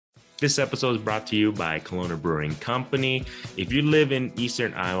This episode is brought to you by Kelowna Brewing Company. If you live in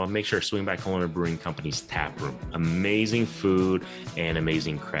Eastern Iowa, make sure to swing by Kelowna Brewing Company's tap room. Amazing food and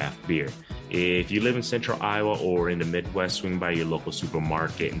amazing craft beer. If you live in Central Iowa or in the Midwest, swing by your local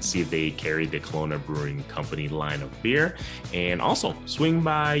supermarket and see if they carry the Kelowna Brewing Company line of beer. And also, swing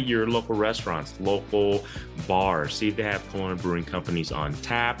by your local restaurants, local bars, see if they have Kelowna Brewing Companies on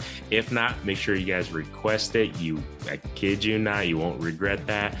tap. If not, make sure you guys request it. I kid you not, you won't regret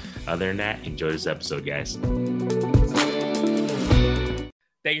that. Other than that, enjoy this episode, guys.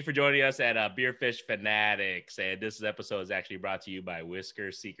 Thank you for joining us at Beer Fish Fanatics. And this episode is actually brought to you by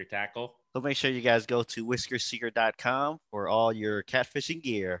Whiskers Seeker Tackle. So make sure you guys go to whiskerseeker.com for all your catfishing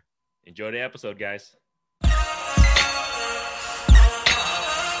gear. Enjoy the episode, guys.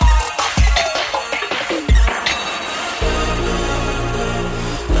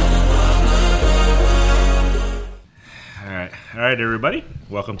 All right, everybody.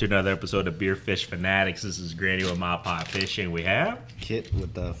 Welcome to another episode of Beer Fish Fanatics. This is Granny with MaPop Fishing. We have Kit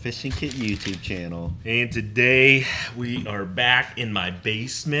with the Fishing Kit YouTube channel. And today we are back in my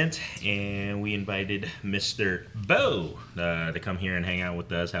basement, and we invited Mr. Bo to come here and hang out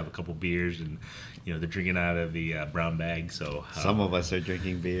with us, have a couple beers, and they're drinking out of the brown bag. So some of us are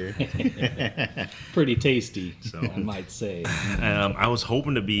drinking beer. Pretty tasty, so I might say. I was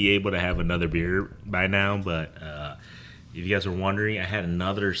hoping to be able to have another beer by now, but if you guys are wondering, I had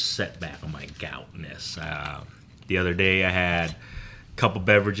another setback on my goutness. The other day I had a couple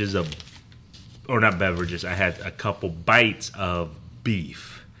I had a couple bites of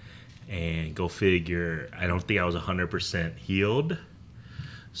beef. And go figure, I don't think I was 100% healed.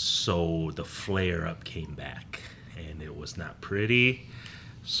 So the flare-up came back, and it was not pretty.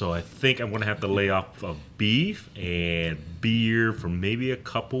 So I think I'm going to have to lay off of beef and beer for maybe a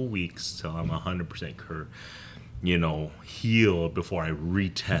couple weeks till I'm 100% healed before I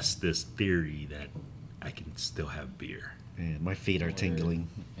retest this theory that I can still have beer. Man, my feet are tingling.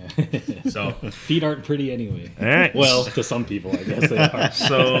 So feet aren't pretty anyway. All right. Well, to some people, I guess they are.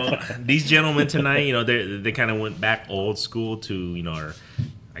 So these gentlemen tonight, they kind of went back old school to, our,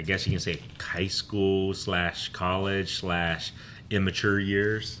 I guess you can say high school / college / immature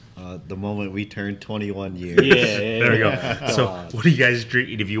years. The moment we turned 21 years. Yeah. There we go. So, what are you guys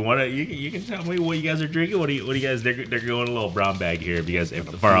drinking? If you want to, you can tell me what you guys are drinking. What do you guys? They're going a little brown bag here,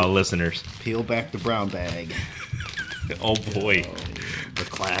 for our listeners. Peel back the brown bag. Oh boy, the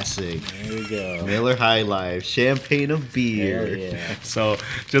classic. There we go. Miller High Life, champagne of beer. Yeah. So,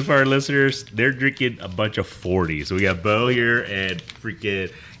 just for our listeners, they're drinking a bunch of 40s. So we got Bo here and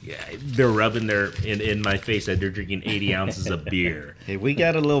freaking. Yeah, they're rubbing in my face that they're drinking 80 ounces of beer. Hey, we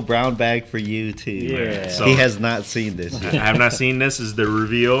got a little brown bag for you too. Yeah. So, he has not seen this yet. I have not seen this. This is the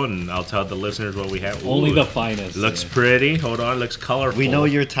reveal, and I'll tell the listeners what we have. Only the finest. Looks pretty. Hold on, looks colorful. We know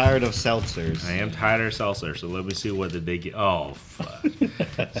you're tired of seltzers. I am tired of seltzer, so let me see what did they get. Oh, fuck.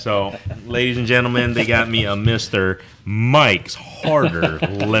 So, ladies and gentlemen, they got me a Mr. Mike's Harder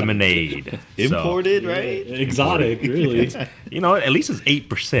Lemonade. Imported, right? Exotic, really. At least it's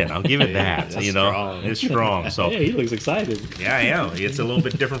 8%. I'll give it that. Strong. It's strong. So yeah, he looks excited. Yeah, I am. It's a little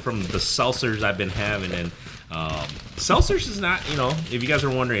bit different from the seltzers I've been having, and seltzers is not. If you guys are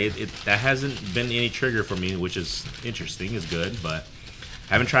wondering, that hasn't been any trigger for me, which is interesting. Is good, but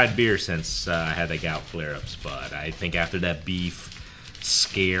I haven't tried beer since I had the gout flare-ups. But I think after that beef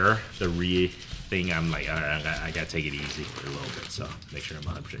scare, the thing, I'm like, all right, I gotta take it easy for a little bit. So make sure I'm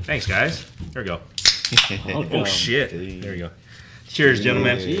 100%. Thanks, guys. There we go. Oh shit! There we go. Cheers,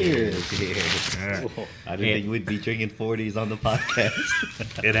 gentlemen. Cheers. Right. I didn't think we'd be drinking 40s on the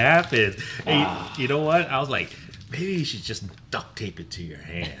podcast. It happened. Hey, you know what? I was like, maybe you should just duct tape it to your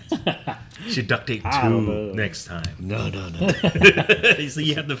hands. You should duct tape two next time. No. So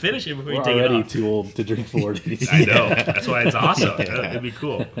you have to finish it before you We're take it already off. too old to drink 40s. I know. That's why it's awesome. It'd be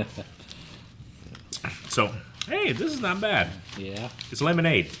cool. So, hey, this is not bad. Yeah. It's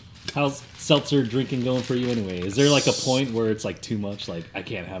lemonade. How's seltzer drinking going for you anyway? Is there like a point where it's like too much? Like, I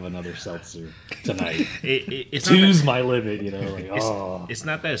can't have another seltzer tonight. It's Two's my limit, It's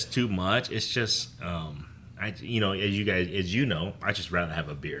not that it's too much. It's just, as you know, I just rather have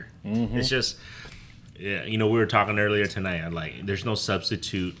a beer. Mm-hmm. It's just, we were talking earlier tonight. There's no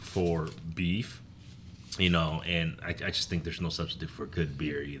substitute for beef, and I just think there's no substitute for good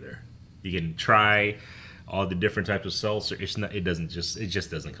beer either. You can try all the different types of seltzer. It just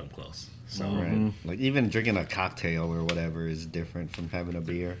doesn't come close. So right. Like even drinking a cocktail or whatever is different from having a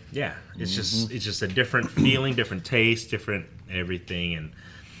beer. Yeah, it's just a different feeling, different taste, different everything,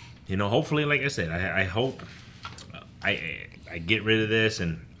 and hopefully, like I said, I hope I get rid of this,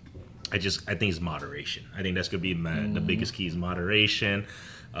 and I think it's moderation. I think that's gonna be the biggest key is moderation.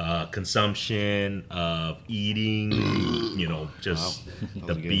 consumption of eating, just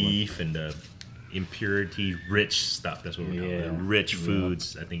the beef and the impurity rich stuff. That's what we're talking about. Rich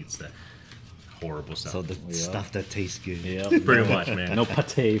foods. I think it's the horrible stuff. So the stuff that tastes good. Yeah, pretty much, man. No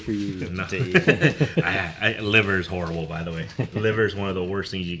pate for you. No. Liver is horrible, by the way. Liver is one of the worst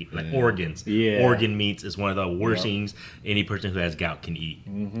things you can, like organs. Yeah. Organ meats is one of the worst things any person who has gout can eat.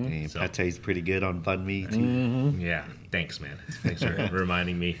 So. Pate's pretty good on bun meat too. Yeah, thanks, man. Thanks for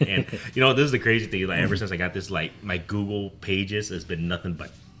reminding me. And this is the crazy thing. Like ever since I got this, like my Google pages has been nothing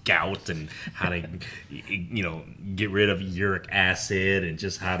but gout and how to get rid of uric acid and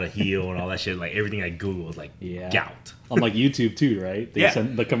just how to heal and all that shit. Like everything I Google is like gout. On like YouTube too, right? They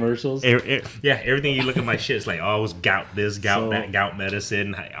send the commercials. Everything you look at my shit is like, oh, it was gout this, gout that, gout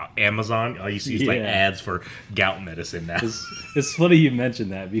medicine. Amazon, all you see is like ads for gout medicine now. It's funny you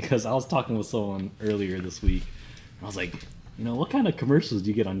mentioned that because I was talking with someone earlier this week and I was like, what kind of commercials do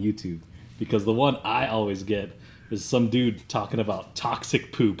you get on YouTube? Because the one I always get is some dude talking about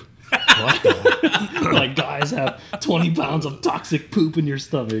toxic poop. Like guys have 20 pounds of toxic poop in your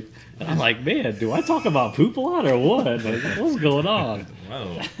stomach. And I'm like, man, do I talk about poop a lot or what? Like, what's going on?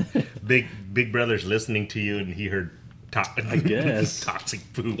 Whoa. Big brother's listening to you and he heard I guess. toxic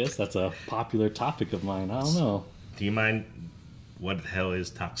poop. I guess that's a popular topic of mine. I don't know. Do you mind? What the hell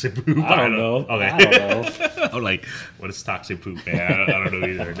is toxic poop? I don't know. Okay. I don't know. I'm like, what is toxic poop, man? I don't know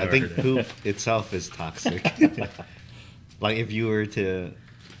either. I think poop itself is toxic. Like if you were to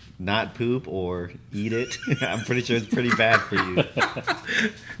not poop or eat it, I'm pretty sure it's pretty bad for you.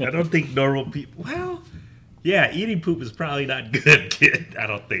 I don't think normal people. Well, yeah, eating poop is probably not good, kid. I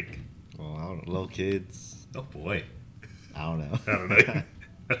don't think. Well, I don't know. Little kids. Oh boy. I don't know. I don't know.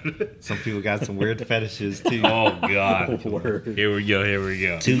 Some people got some weird fetishes too. Oh God! Word. Here we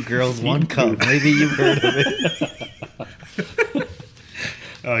go. 2 girls, 1 cup. Maybe you've heard of it.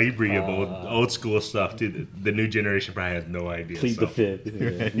 Oh, you bring up old school stuff, dude. The new generation probably has no idea. Plead the fifth.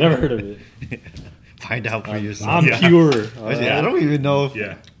 Yeah. Never heard of it. Find out for yourself. I'm pure. I don't even know if.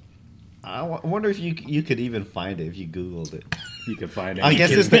 Yeah. I wonder if you could even find it if you Googled it. You can find it. I guess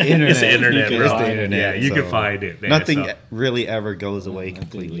it's the internet. It's the internet, It's bro. the internet. Yeah, you can find it. Man, Nothing so. really ever goes away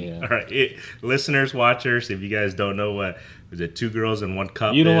completely. Yeah. All right, listeners, watchers, if you guys don't know what is it, 2 girls and 1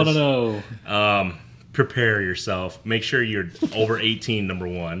 cup? You don't want to know. Prepare yourself. Make sure you're over 18. Number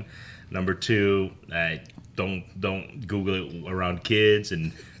 1. Number 2, don't Google it around kids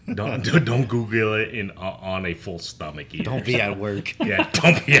and. Don't Google it on a full stomach either. Don't be at work. Yeah,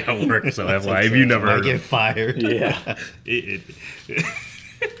 don't be at work. So that's why if you never heard get fired. Yeah.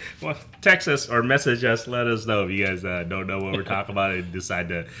 Well, text us or message us. Let us know if you guys don't know what we're talking about and decide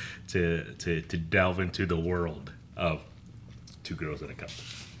to delve into the world of 2 girls in a cup.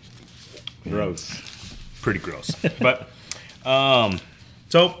 Gross. Pretty gross. But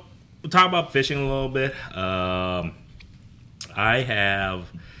so we'll talk about fishing a little bit. I have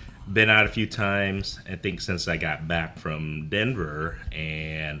been out a few times, I think, since I got back from Denver,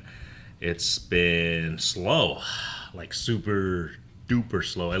 and it's been slow, like super duper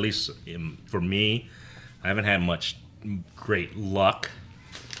slow, at least for me. I haven't had much great luck.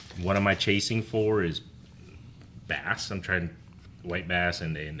 What am I chasing for is bass. I'm trying white bass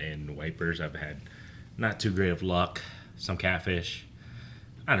and wipers. I've had not too great of luck. Some catfish.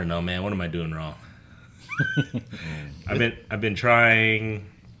 I don't know, man. What am I doing wrong? I've been trying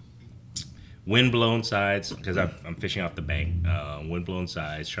wind-blown sides because I'm fishing off the bank. Wind-blown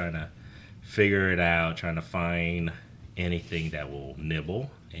sides, trying to figure it out, trying to find anything that will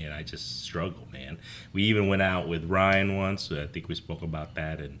nibble, and I just struggle, man. We even went out with Ryan once. So I think we spoke about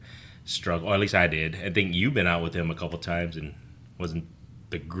that and struggle. Or at least I did. I think you've been out with him a couple times and wasn't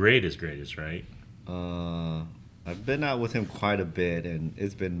the greatest, right? I've been out with him quite a bit, and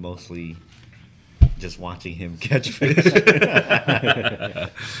it's been mostly just watching him catch fish. Yeah,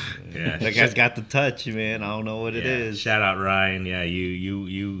 that guy's got the touch, man. I don't know what it is. Shout out Ryan. Yeah,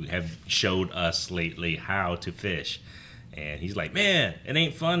 you have showed us lately how to fish, and he's like, man, it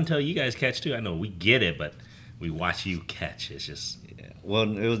ain't fun until you guys catch too. I know we get it, but we watch you catch. It's just. Well,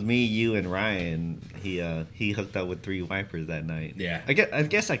 it was me, you, and Ryan. He hooked up with 3 wipers that night. Yeah, I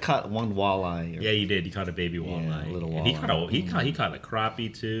guess I caught 1 walleye. Yeah, you did. You caught a baby walleye. A little walleye. And he caught a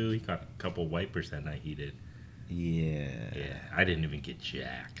crappie too. He caught a couple wipers that night. He did. Yeah. I didn't even get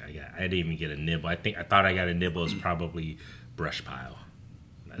jack. I didn't even get a nibble. I thought I got a nibble. It's probably brush pile.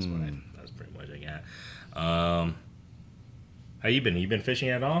 That's that's pretty much I got. How you been? You been fishing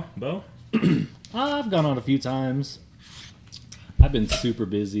at all, Bo? I've gone on a few times. I've been super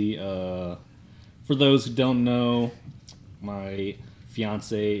busy. For those who don't know, my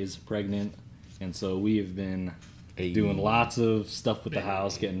fiance is pregnant, and so we have been Doing lots of stuff with the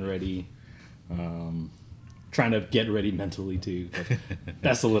house, getting ready. Trying to get ready mentally too. But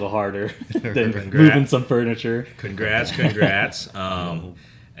that's a little harder than moving some furniture. Congrats.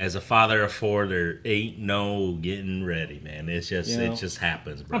 As a father of 4, there ain't no getting ready, man. It just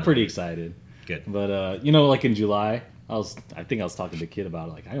happens, bro. I'm pretty excited. Good. But like in July, I think I was talking to Kid about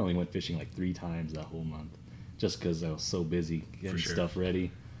it. Like I only went fishing like 3 times that whole month, just because I was so busy getting stuff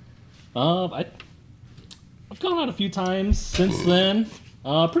ready. I've gone out a few times since then.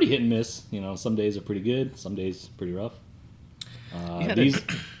 Pretty hit and miss. Some days are pretty good, some days pretty rough. You had a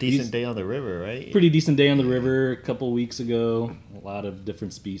decent day on the river, right? Pretty decent day on the river a couple weeks ago. A lot of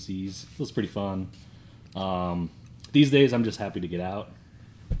different species. It was pretty fun. These days, I'm just happy to get out.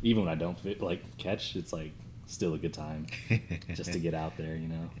 Even when I don't catch, it's like still a good time just to get out there.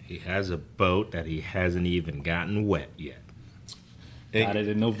 He has a boat that he hasn't even gotten wet yet. Got it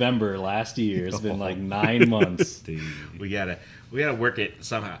in November last year. It's been like 9 months. Dude. We gotta work it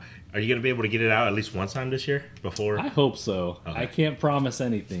somehow. Are you gonna be able to get it out at least one time this year before? I hope so. Okay. I can't promise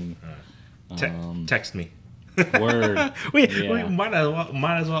anything. Text me. Word. we might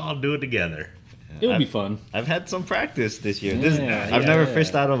as well do it together. It would be fun. I've had some practice this year. I've never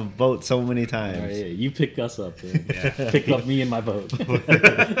fished out of a boat so many times. You picked us up. Picked up me and my boat.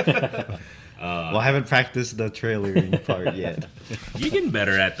 Well, I haven't practiced the trailering part yet. You're getting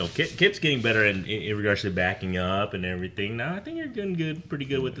better at though. Kip's getting better in regards to backing up and everything. Now I think you're doing pretty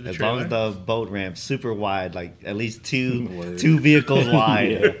good with the trailer. As long as the boat ramp's super wide, like at least two vehicles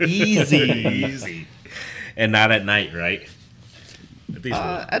wide, easy. And not at night, right?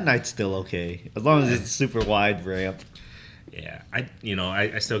 At night's still okay, as long as it's super wide ramp. Yeah,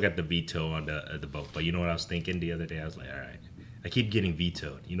 I still got the veto on the boat, but you know what I was thinking the other day? I was like, all right, I keep getting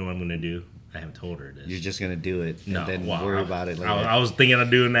vetoed. You know what I'm gonna do? I haven't told her this. You're just gonna do it and then worry about it later. I was thinking of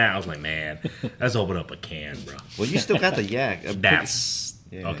doing that. I was like, man, let's open up a can, bro. Well, you still got the yak.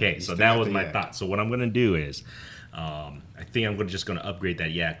 Okay. So that was my thought. So what I'm gonna do is, I think I'm just gonna upgrade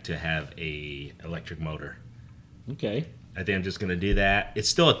that yak to have a electric motor. Okay. I think I'm just gonna do that. It's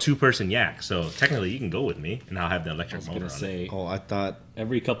still a 2-person yak, so technically you can go with me, and I'll have the electric motor on it. Oh, I thought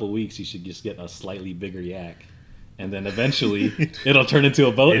every couple of weeks you should just get a slightly bigger yak. And then eventually it'll turn into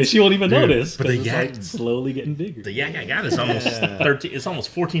a boat, and she won't even notice. But the yak slowly getting bigger. The yak I got is almost 13. It's almost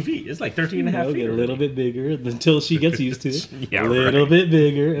 14 feet. It's like 13 and a half feet. Get a little bit bigger until she gets used to it. A little bit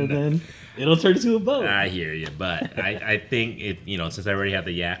bigger, and then it'll turn into a boat. I hear you, but I think it. Since I already have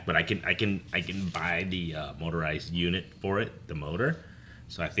the yak, but I can buy the motorized unit for it, the motor.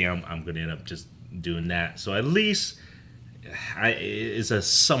 So I think I'm going to end up just doing that. So at least it's a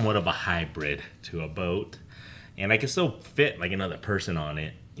somewhat of a hybrid to a boat. And I can still fit like another person on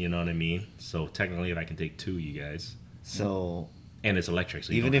it. You know what I mean? So technically, I can take 2 of you guys. So, and it's electric.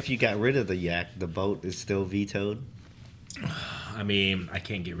 So even if you got rid of the yak, the boat is still vetoed. I mean, I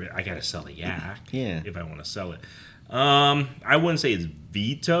can't get rid. I gotta sell the yak. Yeah. If I want to sell it, I wouldn't say it's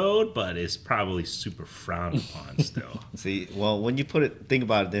vetoed, but it's probably super frowned upon still. See, well, when you think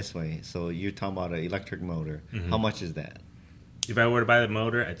about it this way. So you're talking about an electric motor. Mm-hmm. How much is that? If I were to buy the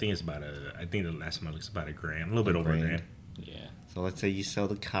motor, I think the last time I looked, it's about $1,000, a little bit over $1,000. Yeah. So let's say you sell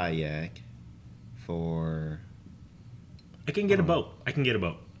the kayak for. I can get a boat.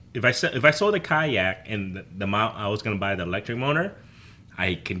 If I sold the kayak and the amount I was going to buy the electric motor,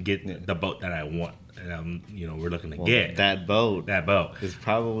 I can get the boat that I want. And we're looking to get that boat. That boat is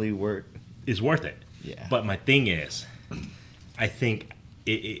probably worth. Is worth it. Yeah. But my thing is, I think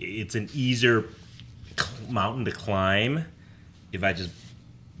it's an easier mountain to climb. If I just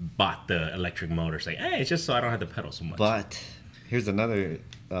bought the electric motor, say, hey, it's just so I don't have to pedal so much. But here's another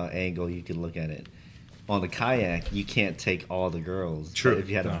angle you could look at it. On the kayak, you can't take all the girls. True. If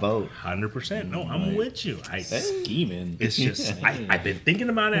you had a boat. 100%. No, I'm with you. Scheming. It's just, I've been thinking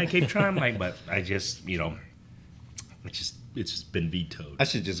about it. I keep trying, but I just, it's just been vetoed. I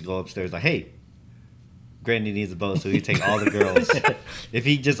should just go upstairs like, hey, Granny needs a boat, so he take all the girls. If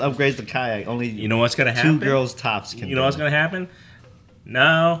he just upgrades the kayak, only what's gonna happen? 2 girls tops can. What's gonna happen?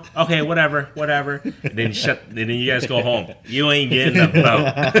 No. Okay, whatever. Then you guys go home. You ain't getting a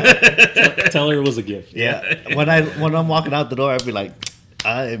boat. Tell her it was a gift. Yeah. When I'm walking out the door, I'd be like,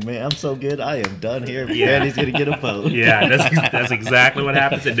 I'm so good. I am done here. Yeah. Granny's gonna get a boat. Yeah, that's exactly what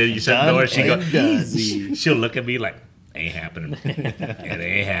happens. And then you shut the door. She goes, she'll look at me like, ain't happening. It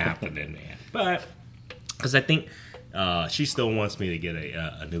ain't happening, man. But. Because I think she still wants me to get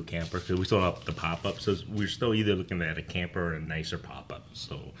a new camper because we still have the pop-up. So we're still either looking at a camper or a nicer pop-up.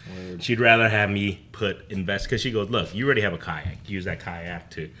 So she'd rather have me invest because she goes, look, you already have a kayak. Use that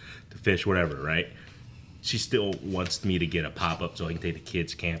kayak to fish, whatever, right? She still wants me to get a pop-up so I can take the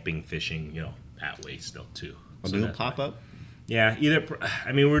kids camping, fishing, that way still too. A So new that's why. pop-up? Yeah,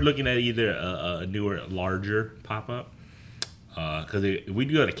 we're looking at either a newer, larger pop up. Because we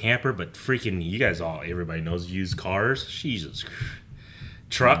do have a camper, but freaking, everybody knows used cars. Jesus.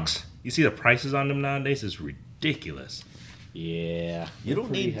 Trucks. You see the prices on them nowadays is ridiculous. Yeah. You they're don't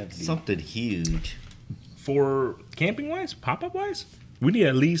pretty need hefty. something huge. For camping wise, pop up wise, we need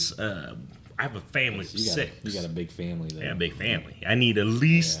at least, I have a family of You got, 6. you got a big family there. Yeah, big family. I need at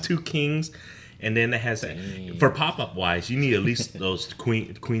least 2 kings. And then it has for pop up wise, you need at least those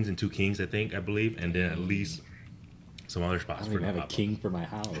queens and 2 kings, I believe, and then at least some other I spots don't for even the have a pop-up. king for my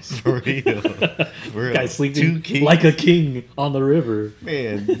house. For real. For real. Guy 2 sleeping kings. like a king on the river.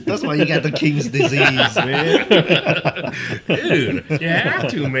 Man, that's why you got the king's disease, man. Dude, you have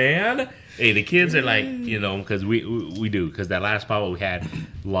to, man. Hey, the kids are like, because we do, because that last pop up we had,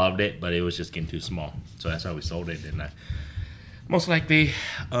 loved it, but it was just getting too small, so that's why we sold it. And most likely,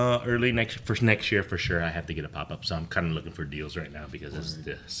 early next year for sure, I have to get a pop up. So I'm kind of looking for deals right now because as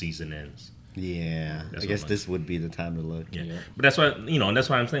the season ends. Yeah, That's I guess what this would be the time to look. Yeah. But that's why, and that's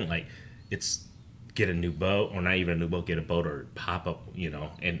why I'm saying, like, it's get a new boat, or not even a new boat, get a boat or pop up,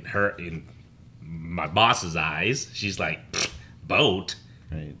 and in my boss's eyes, she's like, boat.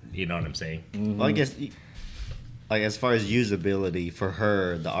 Right. You know what I'm saying? Well, I guess, like, as far as usability, for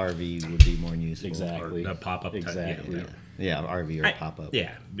her, the RV would be more useful. Exactly. Or the pop up. Exactly. Yeah, RV or pop-up.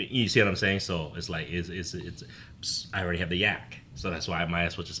 Yeah. But you see what I'm saying? So it's like, it's I already have the yak. So that's why I might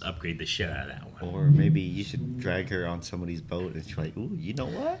as well just upgrade the shit out of that one. Or maybe you should drag her on somebody's boat and she's like, ooh, you know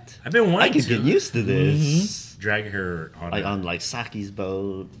what? I've been I wanting can to get used to this. drag her on. Like on like Saki's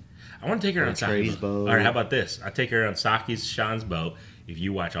boat. I want to take her or on Trey's Saki's boat. All right, how about this? I take her on Saki's, Sean's boat if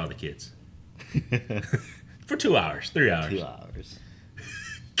you watch all the kids. For 2 hours, 3 hours. 2 hours.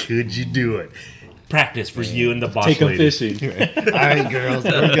 Could you do it? Practice for you and the boss Take them lady. fishing. All right, girls,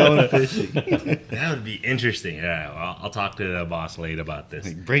 we're going fishing. That would be interesting. Yeah, well, I'll talk to the boss lady about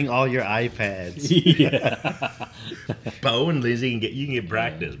this. Bring all your iPads. Yeah. Bo and Lizzie you can get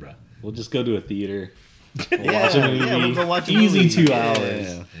practice, bro. We'll just go to a theater. We'll Yeah, watch a movie. yeah, we'll go watch a Easy movie. 2 Yeah.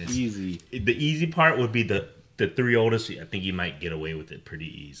 hours. Easy. The easy part would be the 3 oldest. I think you might get away with it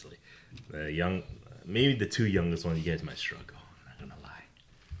pretty easily. The young, maybe the 2 youngest ones, you guys might struggle. I'm not gonna lie.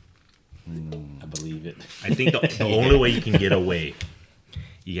 I believe it. I think the only way you can get away,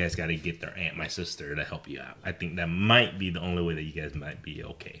 you guys got to get their aunt, my sister, to help you out. I think that might be the only way that you guys might be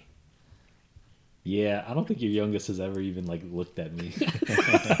okay. Yeah, I don't think your youngest has ever even like looked at me.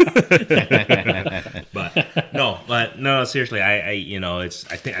 But no, seriously, I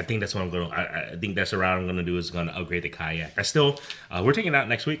think that's what I'm gonna. I think that's the route I'm gonna do is gonna upgrade the kayak. We're taking it out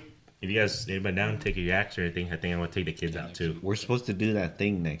next week. If you guys anybody down to take your yaks or anything, I think I'm gonna take the kids out too. We're supposed to do that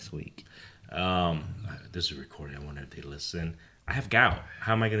thing next week. This is recording. I wonder if they listen. I have gout.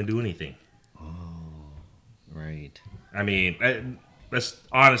 How am I gonna do anything? Right. I mean, that's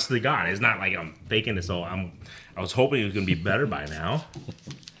honestly God. It's not like I'm faking it. So I was hoping it was gonna be better by now,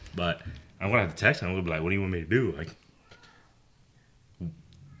 but I'm gonna have to text him. I'm gonna be like, "What do you want me to do?" Like,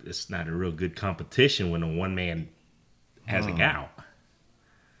 it's not a real good competition when a one man has a gout.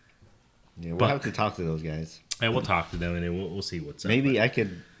 Yeah, we'll But- have to talk to those guys. And we'll talk to them and then we'll see what's up. Maybe I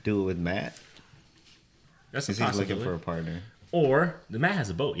could do it with Matt That's a because he's possibility. looking for a partner. Or the Matt has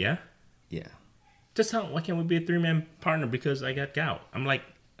a boat. Yeah. Yeah. Just tell him, why can't we be a 3-man partner because I got gout? I'm like,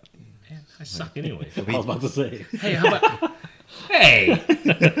 man, I suck anyway. I was about to say. Hey, how about? Hey,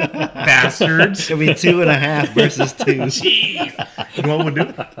 bastards! It'll be 2.5 versus 2. Jeez. You know what we'll do?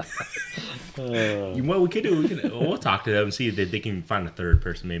 What we could do? We'll talk to them and see if they can find a third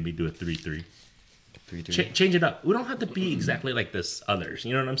person. Maybe do a 3-3. 3-3. Change it up. We don't have to be exactly like this others.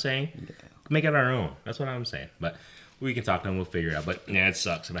 You know what I'm saying? Yeah. Make it our own. That's what I'm saying. But we can talk to them. We'll figure it out. But yeah, it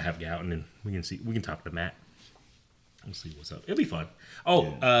sucks if I have gout, and then we can see. We can talk to Matt. We'll see what's up. It'll be fun.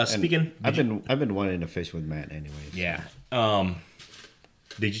 Oh, And speaking. I've been wanting to fish with Matt anyways. Yeah.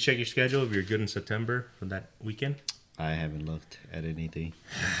 Did you check your schedule if you're good in September for that weekend? I haven't looked at anything.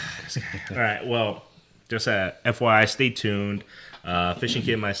 All right. Well, just FYI, stay tuned. Fishing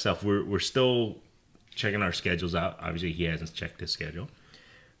Kid and myself, we're still checking our schedules out. Obviously, he hasn't checked his schedule,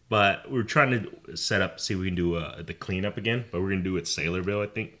 but we're trying to set up, see if we can do the cleanup again. But we're gonna do it Saylorville, I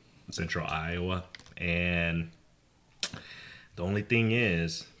think, Central Iowa. And the only thing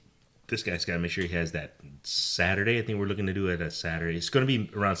is, this guy's got to make sure he has that Saturday. I think we're looking to do it a Saturday. It's going to be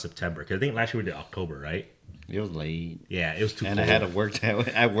around September because I think last year we did October, right? It was late. Yeah, it was too And cold. I had to work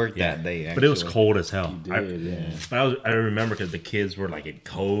that. I worked that day. Actually. But it was cold as hell. Yeah. But I remember because the kids were like in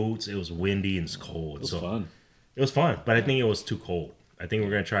coats. It was windy and it's cold. It was fun. It was fun, but I think it was too cold. I think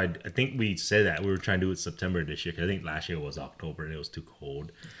we're gonna try. I think we said that we were trying to do it September this year. 'Cause I think last year was October and it was too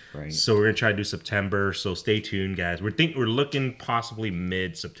cold. Right. So we're gonna try to do September. So stay tuned, guys. We're looking possibly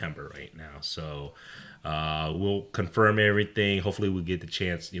mid-September right now. So we'll confirm everything. Hopefully we get the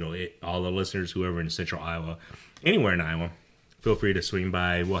chance. All the listeners, whoever in Central Iowa, anywhere in Iowa, feel free to swing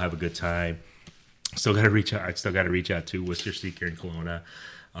by. We'll have a good time. Still got to reach out. I still got to reach out to Worcester Seeker in Kelowna.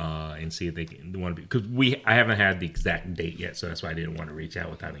 And see if they want to be, because I haven't had the exact date yet, so that's why I didn't want to reach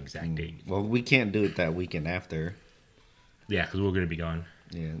out without an exact date. Well, we can't do it that weekend after. Yeah, because we're going to be gone.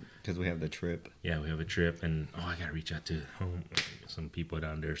 Yeah, because we have the trip. Yeah, we have a trip, and I got to reach out to some people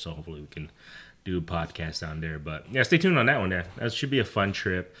down there, so hopefully we can do a podcast down there. But yeah, stay tuned on that one. Yeah, that should be a fun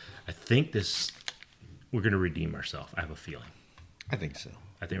trip. I think we're going to redeem ourselves. I have a feeling. I think so.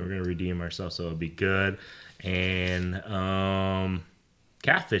 I think we're going to redeem ourselves, so it'll be good. And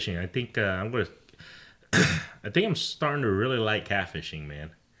catfishing. I think I think I'm starting to really like catfishing,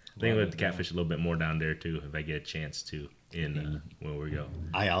 man. I think I'm going to catfish a little bit more down there too if I get a chance to in where we go.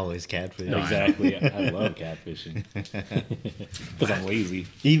 I always catfish. No, exactly. I love catfishing because I'm lazy.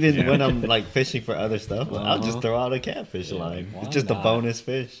 Even when I'm like fishing for other stuff, I'll just throw out a catfish line. It's just a bonus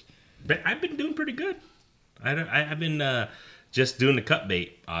fish. But I've been doing pretty good. I've been just doing the cut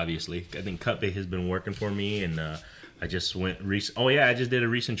bait. Obviously, I think cut bait has been working for me, and I just went. I just did a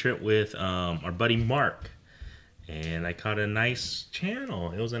recent trip with our buddy Mark, and I caught a nice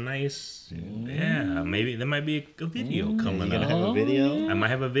channel. It was a nice, maybe there might be a video coming You gonna up. have a video? I might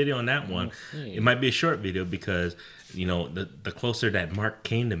have a video on that one. It might be a short video because the closer that Mark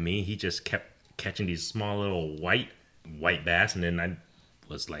came to me, he just kept catching these small little white bass, and then I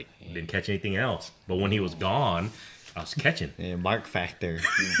was like didn't catch anything else. But when he was gone, I was catching. Yeah, Mark Factor.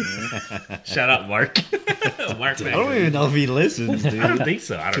 Shout out Mark. Mark. I don't even know if he listens, dude. I don't think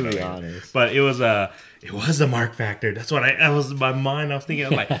so. I don't know. To be honest. But it was a Mark Factor. That's what that was in my mind. I was thinking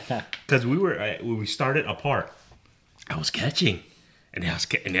like because when we started apart, I was catching, and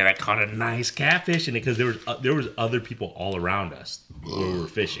then I caught a nice catfish, and because there was other people all around us where we were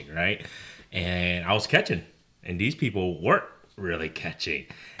fishing, right? And I was catching, and these people weren't really catching.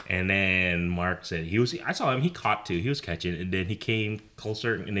 And then Mark said I saw him, he caught too, he was catching, and then he came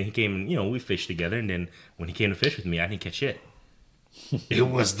closer, and then he came, we fished together, and then when he came to fish with me, I didn't catch shit. It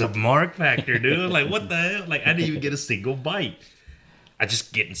was the Mark Factor, dude. Like, what the hell? Like, I didn't even get a single bite. I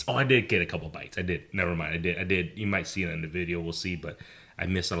did get a couple bites. I did. Never mind. I did. You might see it in the video. We'll see, but I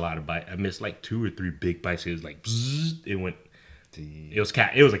missed a lot of bites. I missed like 2 or 3 big bites. It was like, bzzz, it went, it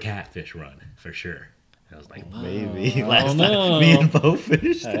was a catfish run, for sure. I was like, maybe. Last time me and Bo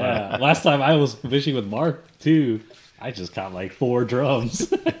fished. Last time I was fishing with Mark, too. I just caught like 4 drums.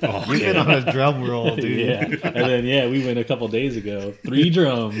 You've been on a drum roll, dude. Yeah. And then, we went a couple days ago. 3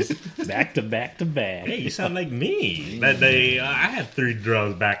 drums. Back to back to back. Hey, you sound like me. That day, I had 3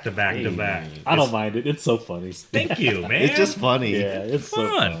 drums back to back to back. I don't mind it. It's so funny. Thank you, man. It's just funny. Yeah, it's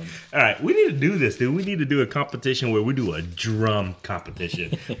fun. so fun. All right, we need to do this, dude. We need to do a competition where we do a drum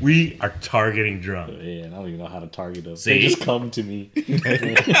competition. We are targeting drums. Man, I don't even know how to target them. See? They just come to me.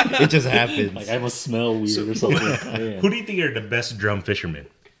 It just happens. Like I must smell weird or something. Man. Who do you think are the best drum fishermen?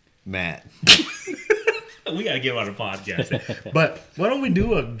 Matt. We gotta get him on a podcast. But why don't we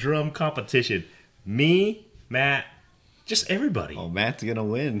do a drum competition? Me, Matt, just everybody. Oh, Matt's gonna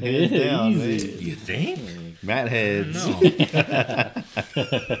win. Hands down, Easy. man. You think? Matt heads. No.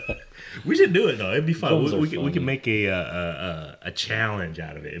 We should do it though. It'd be fun. Drums We are can make a challenge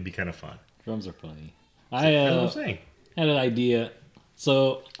out of it. It'd be kind of fun. Drums are funny. That's what I'm saying. Had an idea.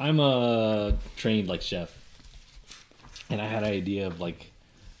 So I'm a trained like chef, and I had an idea of like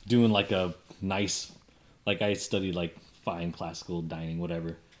doing like a nice, like I studied like fine classical dining,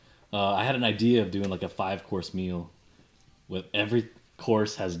 whatever. I had an idea of doing like a 5-course meal, with every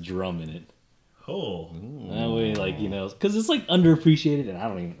course has drum in it. Oh, That way, like because it's like underappreciated, and I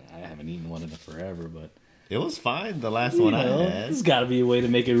haven't eaten one in forever, but It was fine, the last one I had. there's got to be a way to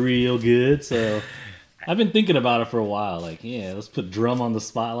make it real good. So I've been thinking about it for a while. Like, let's put drum on the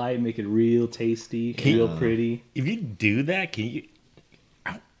spotlight, make it real tasty, real pretty. if you do that, can you?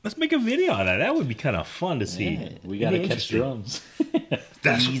 Let's make a video on that. That would be kind of fun to see. Yeah, we got to catch drums.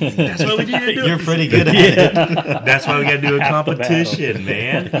 That's what we need to do. You're pretty good at it. That's why we got to do a Half the competition,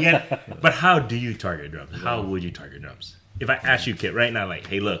 man. But how do you target drums? How would you target drums? If I ask you, Kit, right now, like,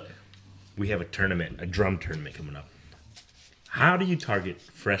 hey, look, we have a drum tournament coming up. How do you target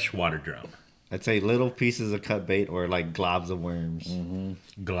freshwater drum? I'd say little pieces of cut bait or like globs of worms.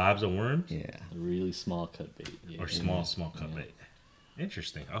 Globs of worms? Yeah. A really small cut bait. Yeah. Or small cut bait?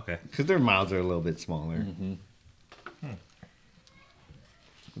 Interesting. Okay. Because their mouths are a little bit smaller.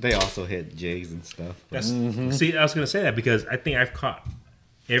 they also hit jigs and stuff. That's see, I was gonna say that because I think I've caught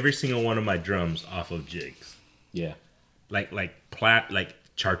every single one of my drums off of jigs, Yeah. like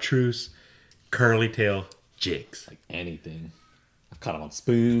chartreuse, curly tail jigs. Like anything. I've caught them on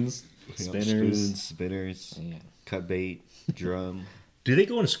spoons, spinners. Spinners, Yeah. cut bait, drum, Do they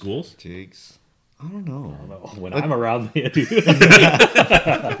go in schools? jigs. I don't know. I don't know. When I'm around, they do.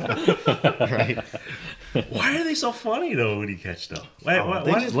 Right? Why are they so funny though when you catch them? Why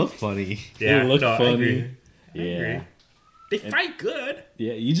They why just look funny. They look I funny. agree. Yeah. agree. They fight good.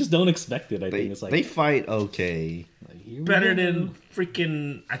 Yeah, you just don't expect it. I They, think it's like they fight okay. here we Better go. than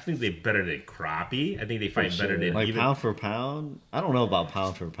freaking. I think they're better than crappie. I think they fight better sure. than Like even. pound for pound. I don't know about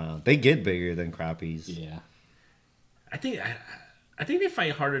pound for pound. They get bigger than crappies. Yeah. I think they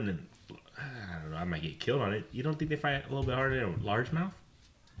fight harder than. I don't know. I might get killed on it. You don't think they fight a little bit harder than a largemouth?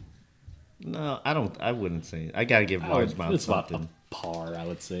 No, I don't. I wouldn't say. I gotta give largemouth It's about something. par, I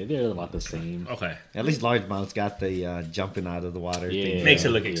would say. They're about the same. Okay, At least largemouth's got the jumping out of the water Yeah. thing. makes it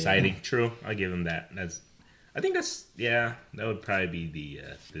look Yeah. exciting. True, I'll give them that. I think that's that would probably be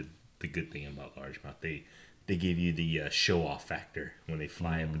the good thing about largemouth. They give you the show off factor when they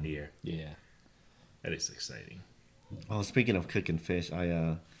fly up in the air. Yeah. That is exciting. Oh, speaking of cooking fish,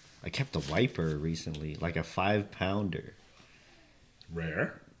 I kept a wiper recently, like a 5-pounder.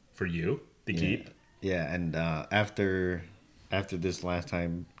 Rare for you to keep. Yeah, and after this last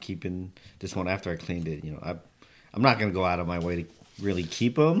time keeping this one, after I cleaned it, I'm not gonna go out of my way to really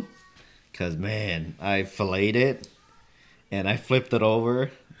keep them, cause man, I filleted it and I flipped it over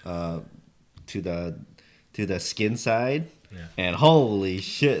to the skin side. Yeah. And holy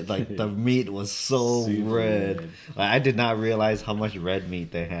shit, like the meat was so Super red. red. Like, I did not realize how much red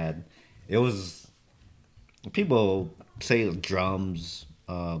meat they had. It was, people say drums,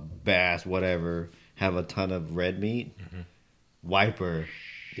 bass, whatever, have a ton of red meat. Wiper,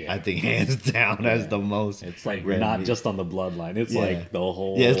 Yeah. I think hands down has the most. It's like red not meat. just on the bloodline. It's Yeah. like the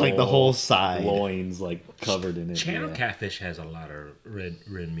whole. Yeah, it's like the whole side. Loins like covered in it. Channel yeah. catfish has a lot of red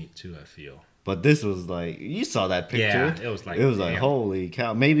meat too. I feel. But this was like, you saw that picture. Yeah, it was like, damn. holy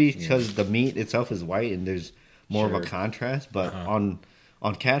cow. Maybe because the meat itself is white and there's more of a Sure. contrast. But on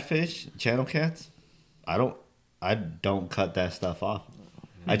catfish, channel cats, I don't cut that stuff off.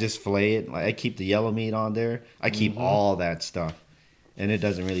 I just fillet it. Like, I keep the yellow meat on there. I keep all that stuff, and it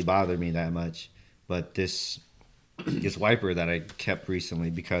doesn't really bother me that much. But this wiper that I kept recently,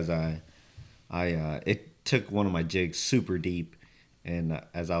 because it took one of my jigs super deep. And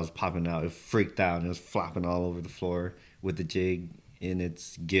as I was popping out, it freaked out and it was flopping all over the floor with the jig in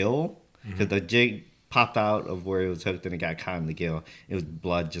its gill. Because the jig popped out of where it was hooked and it got caught in the gill. It was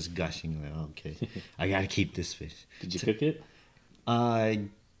blood just gushing. Like, oh, okay, I got to keep this fish. Did you cook it? I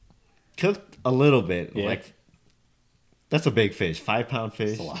cooked a little bit. Yeah. Like, that's a big fish, 5-pound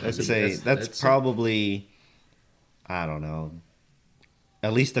fish. a lot. I'd That's- say that's- that's that's- probably, I don't know,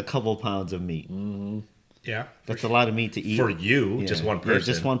 at least a couple pounds of meat. Yeah, That's a lot of meat to eat. for you, Yeah. just one Yeah, person.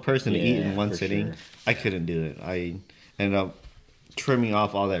 just one person to eat Yeah, in one for sitting. sure. I couldn't do it. I ended up trimming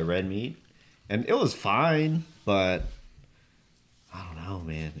off all that red meat, and it was fine, but I don't know,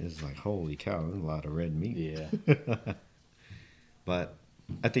 man. It was like, holy cow, there's a lot of red meat. Yeah. But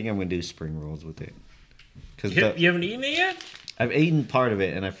I think I'm gonna do spring rolls with it, because You haven't eaten it yet? I've eaten part of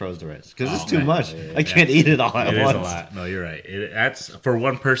it and I froze the rest because it's Oh, too man. much. I can't eat it all at It is once. a lot. No, you're right. That's for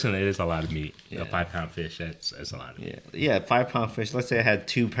one person. It is a lot of meat. Yeah. A 5-pound fish. That's a lot of meat. Yeah, 5-pound fish. Let's say I had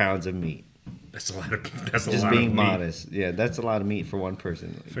 2 pounds of meat. That's a lot of. That's a Just lot being of meat. modest. Yeah, that's a lot of meat for one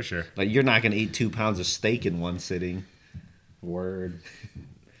person. For sure. Like, you're not gonna eat 2 pounds of steak in one sitting. Word.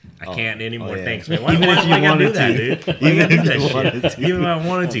 I can't anymore. yeah. Thanks, man. Why, Even why, if you why I gotta do wanted that, to. dude? Why Even you gotta if do you that wanted shit? Even if I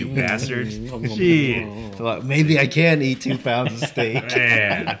wanted to, bastards. Shit. Like, maybe I can eat 2 pounds of steak.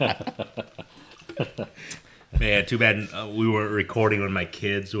 Man, too bad we weren't recording when my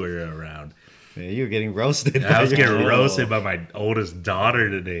kids were around. Man, you're getting roasted. I was by your getting kids. roasted by my oldest daughter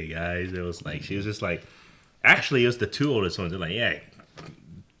today, guys. It was like, she was just like, actually, it was the 2 oldest ones. They're like, yeah,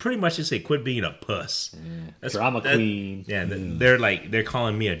 pretty much just say, quit being a puss. Drama queen. Yeah, they're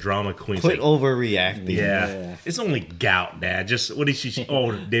calling me a drama queen. It's Quit like, overreacting. yeah. It's only gout, Dad. Just, what did she,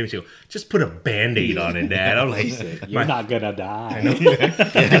 oh, damn, she go, just put a Band-Aid on it, Dad. I'm like, You're not gonna die.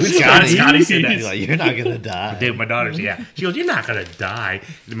 Scotty said that. He's like, you're not gonna die. Dude, my daughter's, yeah. She goes, you're not going to die.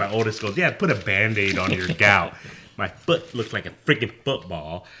 And my oldest goes, yeah, put a Band-Aid on your gout. My foot looks like a freaking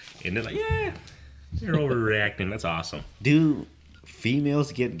football. And they're like, yeah, you're overreacting. That's awesome. Do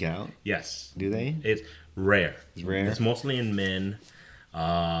females get gout? Yes. Do they? It's rare. It's rare? It's mostly in men.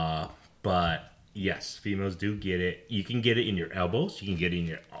 But yes, females do get it. You can get it in your elbows. You can get it in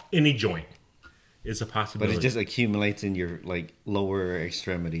your any joint. It's a But possibility. it just accumulates in your like lower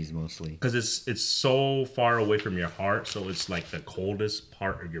extremities mostly. because it's so far away from your heart, so it's like the coldest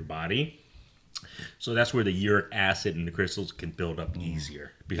part of your body. So that's where the uric acid and the crystals can build up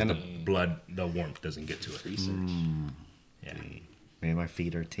easier because the blood, the warmth doesn't get to it. Yeah. Man, my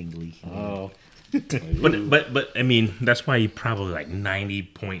feet are tingly. Oh. But I mean, that's why you probably like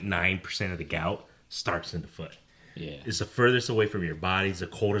 90.9% of the gout starts in the foot. Yeah. It's the furthest away from your body. It's the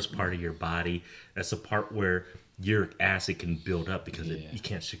coldest part of your body. That's the part where uric acid can build up because you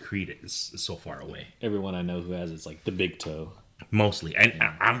can't secrete it. It's so far away. Everyone I know who has it's like the big toe. Mostly, and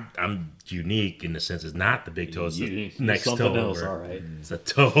I'm unique in the sense it's not the big toe. It's the next something toe else, over. all right. It's a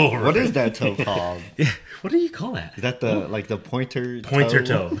toe over. What is that toe called? Yeah. What do you call that? Is that the like the pointer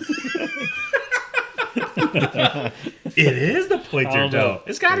Toe. It is the pointer toe.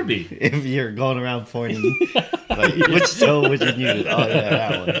 It's got to be. If you're going around pointing, like which toe would you use? Oh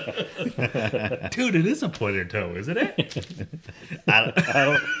yeah, that one. Dude, it is a pointer toe, isn't it?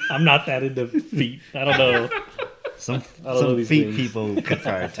 I'm not that into feet. I don't know. Some know these feet things. people could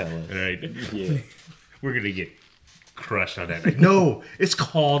probably tell us. All right. Yeah. We're going to get crushed on that. Like, no, it's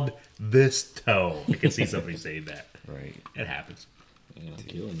called this toe. I can see somebody saying that. Right. It happens. Man, I'm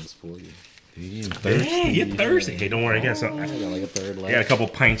killing this for you. Hey, you're thirsty. Hey, don't worry. I got I got like a third a left. couple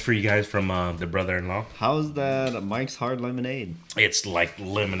pints for you guys from the brother-in-law. How's that Mike's Hard Lemonade? It's like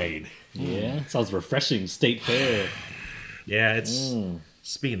lemonade. Yeah, sounds refreshing. State Fair. Yeah, it's...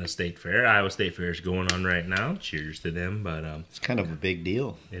 Speaking of State Fair, Iowa State Fair is going on right now. Cheers to them, but It's kind of a big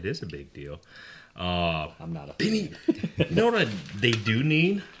deal. it is a big deal. I'm not a They fan. need, you know what they do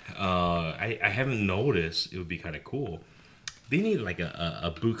need? I haven't noticed. It would be kind of cool. They need like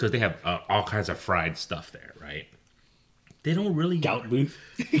a booth because they have all kinds of fried stuff there, right? They don't really Gout booth.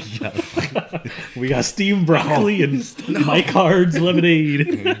 We got steamed broccoli and Mike Hard's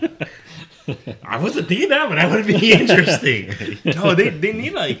lemonade. I wasn't thinking that, but that would be interesting. No, they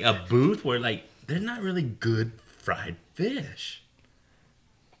need like a booth where like they're not really good fried fish.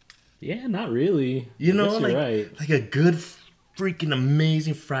 Yeah, not really. You I know, guess you're like right. like a good freaking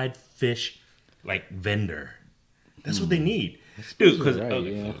amazing fried fish like vendor. That's what they need, dude. Because right,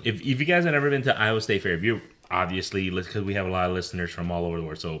 yeah. if you guys have never been to Iowa State Fair, if you obviously because we have a lot of listeners from all over the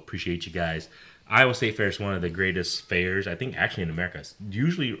world, so appreciate you guys. Iowa State Fair is one of the greatest fairs, I think, actually in America. It's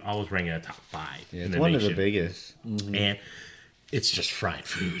usually always ranking in the top 5. Yeah, in it's the one nation. of the biggest. And it's just fried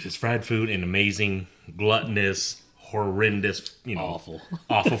food. It's fried food and amazing, gluttonous, horrendous, awful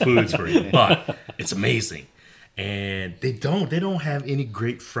foods for you. But it's amazing. And they don't have any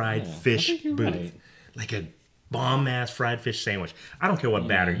great fried fish think you're booth. right. Like a bomb ass fried fish sandwich. I don't care what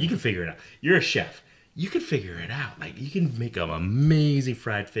batter. You can figure it out. You're a chef. You can figure it out. Like you can make an amazing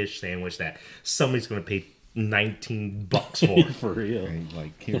fried fish sandwich that somebody's going to pay $19 for. For real. Right?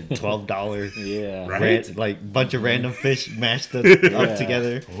 Like here, $12. Yeah. Right? Like bunch of random fish mashed up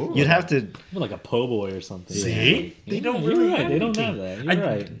together. You'd have to. Like a po' boy or something. See? They don't you're really right. have They don't anything. have that. You're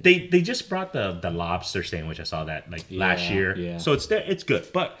right. They just brought the lobster sandwich. I saw that last Yeah, year. yeah. So it's there. It's good,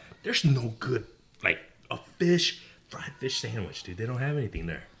 but there's no good like a fried fish sandwich, dude. They don't have anything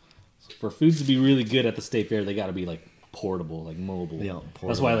there. For foods to be really good at the state fair, they got to be like portable, like mobile. Yeah, That's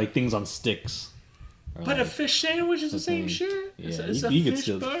portable. why like things on sticks. are, But like, a fish sandwich is the same thing. shit. Yeah, It's a you could fish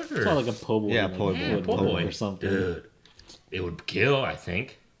still. burger. It's all like a po' boy. Yeah, like, po' boy. would po' work boy or something. Dude, it would kill. I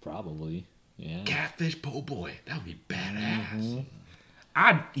think Probably. Yeah. catfish po' boy. That would be badass. Mm-hmm.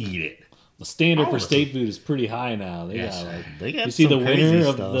 I'd eat it. The standard Oh, for it's state food is pretty high now. They Yes. got like. They got You see the some crazy winner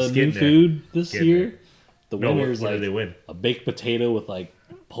of stuff. the It's new getting there. food this Getting year? there. The No, winner is what like did they win? a baked potato with like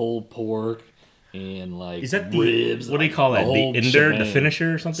pulled pork and like Is that the ribs. what do you like, call that? The whole ender, the shebang.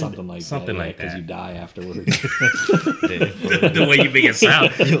 finisher, or something? Something like that. Because you die afterwards. The way you make it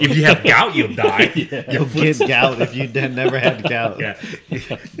sound. If you have gout, you'll die. You'll get gout if you never had gout. Yeah.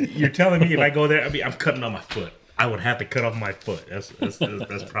 You're telling me if I go there, I'm cutting off my foot. I would have to cut off my foot. That's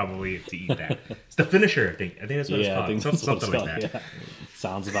probably it to eat that. It's the finisher, I think. I think that's what Yeah, I think it's called. that's what Something it's like that. called, yeah.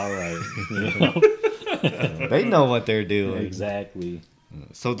 Sounds about right. They know what they're doing. Exactly.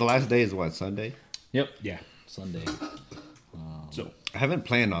 So the last day is what, Sunday? Yep. Yeah. Sunday. So I haven't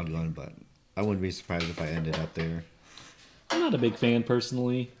planned on going, but I wouldn't be surprised if I ended up there. I'm not a big fan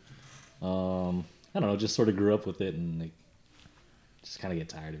personally. I don't know. Just sort of grew up with it and like, just kind of get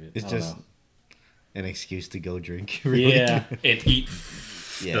tired of it. It's I don't just know. an excuse to go drink. Really. Yeah. and eat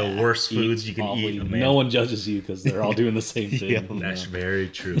the worst foods you can Awfully. eat. Man. No one judges you because they're all doing the same thing. Yeah. you That's know? very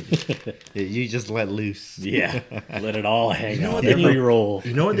true. You just let loose. Yeah. Let it all hang know out. what they Every need? roll.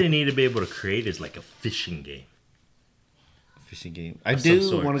 You know what they need to be able to create is like a fishing game. fishing game. I Of do some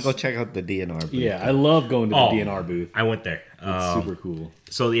sort. want to go check out the DNR booth. Yeah, I love going to the DNR booth. I went there. It's super cool.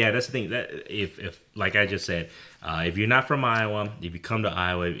 So yeah, that's the thing. That if like I just said, if you're not from Iowa, if you come to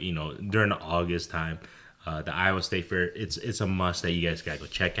Iowa, during the August time, the Iowa State Fair, it's a must that you guys gotta go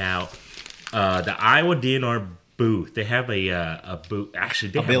check out. The Iowa DNR booth, they have a booth.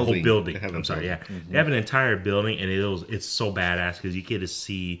 Actually, they have a whole building. I'm sorry, yeah, they have an entire building, and it's so badass because you get to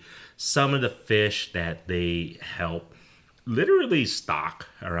see some of the fish that they help literally stock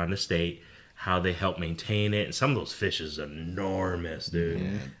around the state. How they help maintain it. And some of those fish is enormous, dude. Yeah.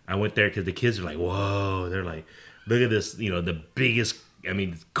 I went there because the kids are like, whoa. They're like, look at this, the biggest,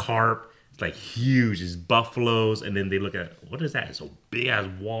 carp. It's like huge. It's buffaloes. And then they look at, what is that? It's a big ass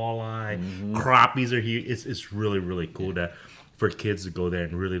walleye. Crappies are huge. It's really, really cool for kids to go there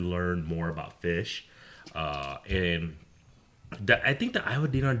and really learn more about fish. And I think the Iowa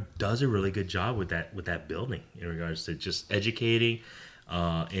DNR does a really good job with that building in regards to just educating.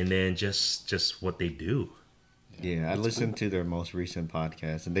 And then just what they do. Yeah, I listened to their most recent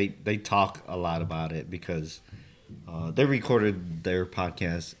podcast, and they talk a lot about it because they recorded their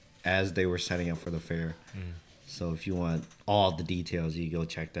podcast as they were setting up for the fair. So if you want all the details, you go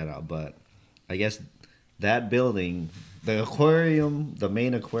check that out. But I guess that building, the aquarium, the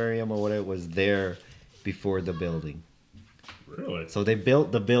main aquarium or whatever, was there before the building. Really? So they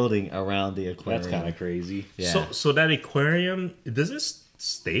built the building around the aquarium. That's kind of crazy. Yeah. So that aquarium, does it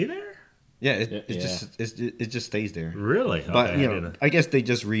stay there? Yeah, it just stays there. Really? But Okay, I guess they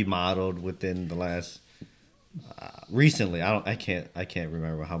just remodeled within the last recently. I can't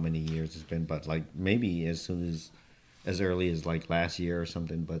remember how many years it's been, but like maybe as early as like last year or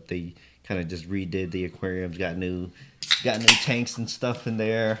something. But they kind of just redid the aquariums, got new tanks and stuff in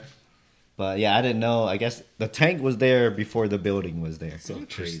there. But yeah, I didn't know. I guess the tank was there before the building was there. So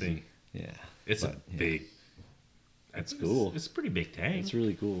interesting. Yeah, it's big. That's cool. It's a pretty big tank. It's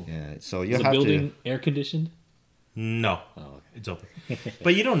really cool. Yeah, so Is the building air conditioned? No, Oh, okay. it's open.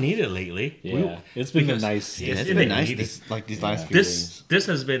 But you don't need it lately. Yeah, it's been nice. Yeah, it's It's been been nice easy. these last few days. This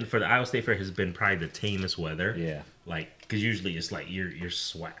has been for the Iowa State Fair has been probably the tamest weather. Yeah. Like because usually it's like you're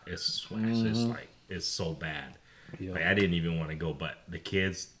sweat. It's sweat. It's like it's so bad. Yeah. Like I didn't even want to go, but the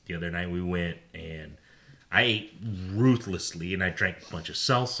kids the other night we went and I ate ruthlessly and I drank a bunch of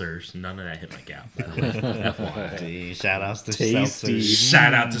seltzers. None of that hit my gout. By the way. FYI. Shout outs to Tasty. seltzers.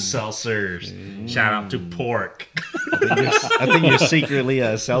 Shout out to seltzers. Shout out to pork. I think you're secretly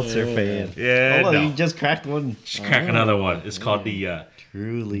a seltzer fan. Yeah, Oh, no. you just cracked one. Just crack another one. It's called the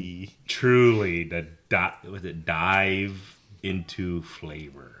Truly. the dive into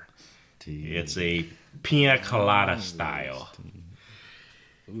flavor. It's a pina colada style.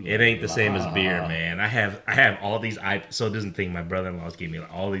 It ain't the same as beer, man. I have all these so it doesn't think my brother-in-law's gave me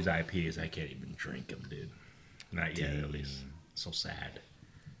all these IPAs. I can't even drink them, dude. Not yet, at least. So sad.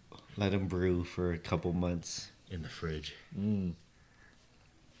 Let them brew for a couple months. In the fridge. Look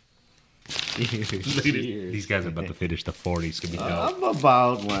Look at it. These guys are about to finish the 40s. It's gonna be dope. I'm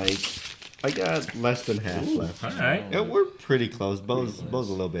about I got less than half left. All right. Yeah, we're pretty close. Bo's a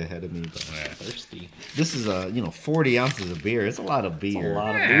little bit ahead of me, but Thirsty. this is 40 ounces of beer. It's a lot of beer. A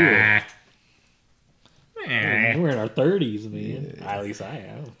lot of beer. Ah. We're in our 30s, man. At least I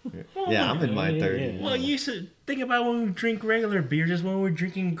am. Yeah, I'm in my Yeah, 30s. yeah. Well, you should think about when we drink regular beer, just when we're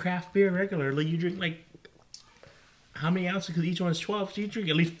drinking craft beer regularly. You drink like how many ounces? Because each one's 12. So you drink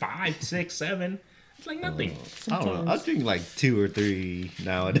at least 5, 6, 7. It's like nothing. I don't know. I drink like 2 or 3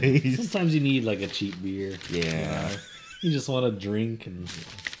 nowadays. Sometimes you need like a cheap beer. Yeah. You just want to drink and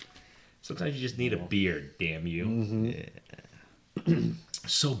Sometimes you just need a beer. Damn you.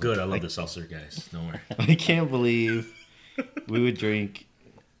 So good. I love the seltzer, guys. Don't worry. I can't believe we would drink.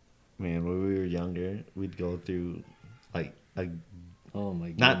 Man, when we were younger, we'd go through like oh my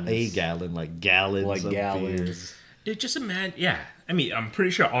god, not a gallon, like gallons, like of gallons. beer. Dude, just imagine. Yeah. I mean, I'm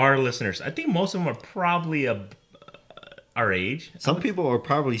pretty sure our listeners, I think most of them are probably our age. Some people are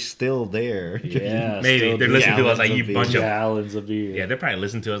probably still there. Yeah, Maybe. still They're do listening to us gallons like, of you beer. bunch of. gallons of beer. Yeah, they're probably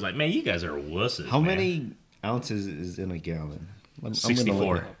listening to us like, man, you guys are wusses. How man. many ounces is in a gallon? I'm gonna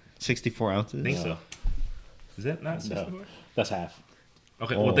 64. look it up. 64 ounces? I think so. Is that not 64? No, that's half.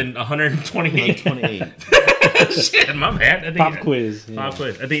 Okay, well then 128. 28. Shit, my bad. I think Pop quiz. Yeah. Pop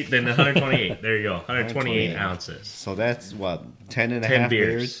quiz. I think then 128. There you go. 128 128. ounces. So that's what, 10 and a 10 half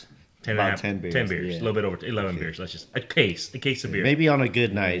beers. beers? 10 About and a half- 10 beers. 10 beers. Yeah. A little bit over 11 beers. Let's just a case of beer. Maybe on a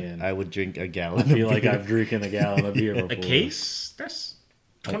good night, Man. I would drink a gallon. I feel of like beer. I've drinking a gallon of beer before. A case? That's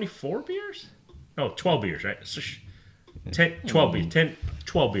 24 beers? No, 12 beers, right? 12 beers.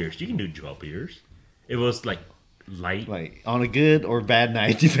 12 beers. You can do 12 beers. It was like light. Like on a good or bad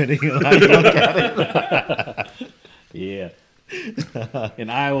night, depending on how you look at it. Yeah. In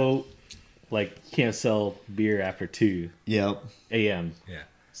Iowa, like, you can't sell beer after 2 Yep. a.m. Yeah.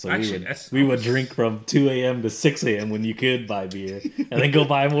 So Actually, we would drink from 2 a.m. to 6 a.m. when you could buy beer, and then go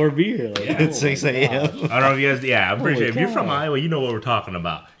buy more beer. Like, Yeah. At 6 a.m. I don't know if you guys. Yeah, I'm pretty Holy sure if you're from cow. Iowa, you know what we're talking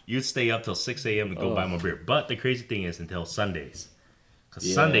about. You'd stay up till 6 a.m. to go buy more beer. But the crazy thing is until Sundays,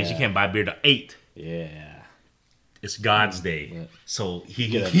 because Sundays you Yeah. can't buy beer till 8. Yeah. It's God's day, yeah. so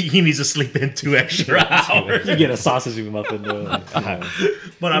Yeah. he needs to sleep in 2 extra hours. You get a sausage muffin, though. Like,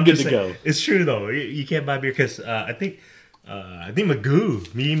 But I'm Good just to saying, go. it's true though. You can't buy beer because I think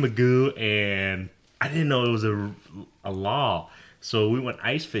Magoo, and I didn't know it was a law. So we went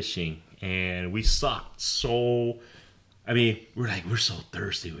ice fishing and we sucked. So I mean, we're so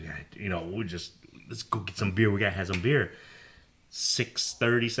thirsty. We got let's go get some beer. We gotta have some beer.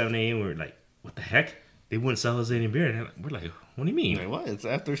 6:30, 7 a.m. We were like, what the heck? They wouldn't sell us any beer. And we're like, what do you mean? Like, what? It's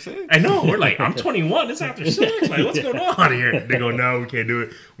after 6? I know. We're like, I'm 21. It's after 6. Like, what's going on here? They go, no, we can't do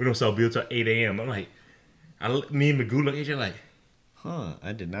it. We don't sell beer till 8 a.m. I'm like, me and Magoo look at each other like, Huh.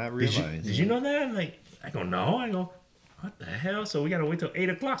 I did not did realize. you know that? I'm like, I go, no. I go, what the hell? So we got to wait till 8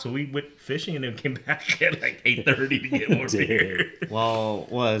 o'clock. So we went fishing and then came back at like 8:30 to get more beer. Well,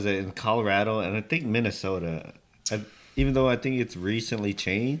 what is it? In Colorado and I think Minnesota, even though I think it's recently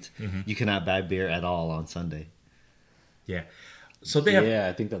changed, you cannot buy beer at all on Sunday. Yeah. So they have, yeah,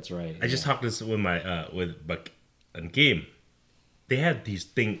 I think that's right. I just talked this with my, with Buck and Game. They had these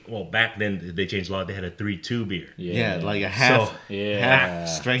things, well, back then they changed law. They had a 3-2 beer. Yeah, like a half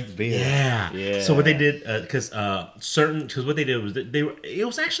strength beer. Yeah. Yeah. So what they did, because what they did was it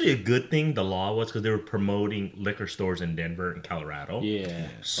was actually a good thing. The law was because they were promoting liquor stores in Denver and Colorado. Yeah.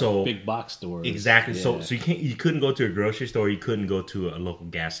 So like big box stores. exactly. Yeah. So you couldn't go to a grocery store. You couldn't go to a local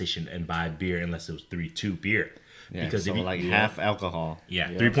gas station and buy beer unless it was 3-2 beer. Yeah, Because so if you, like half alcohol. yeah,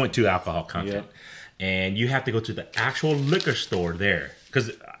 3.2 alcohol content. And you have to go to the actual liquor store there. Because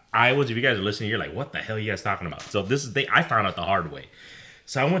if you guys are listening, you're like, what the hell are you guys talking about? So I found out the hard way.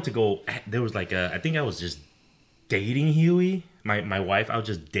 So I went to go, there was like I think I was just dating Huey, my wife. I was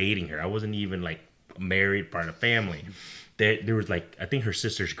just dating her. I wasn't even like married, part of the family. There was like, I think her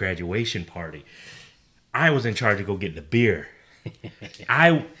sister's graduation party. I was in charge to go get the beer.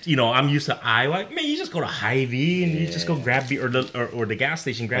 I'm used to Iowa. Man, you just go to Hy-Vee and you just go grab beer, or the gas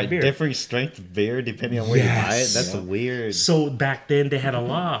station grab Like beer. different strength of beer depending on where you buy it. Yes. That's weird. So back then they had a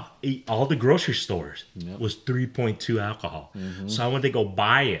law. All the grocery stores was 3.2 alcohol. So I went to go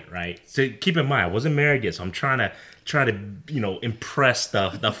buy it, right? So keep in mind, I wasn't married yet, so I'm trying to impress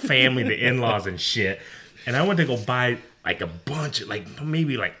the family, the in-laws and shit. And I went to go buy like a bunch, like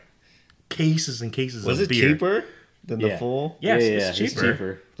maybe like cases and cases Was of it beer. cheaper than the Yeah. full? Yes, Yeah, it's cheaper. It's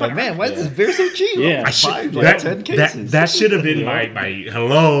cheaper. Like, man, why is this beer so cheap? Yeah. I buy like that, 10 cases. that should have been my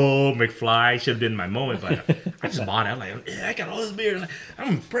hello McFly should have been my moment, but I just bought it. I'm like, yeah, I got all this beer. Like, I'm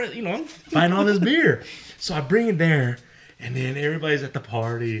impressed, I'm buying all this beer. So I bring it there, and then everybody's at the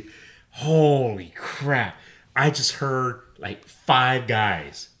party. Holy crap! I just heard like 5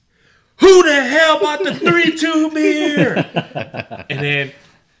 guys. Who the hell bought the 3-2 beer? And then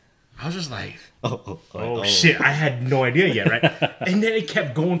I was just like, oh shit, I had no idea yet, right? And then it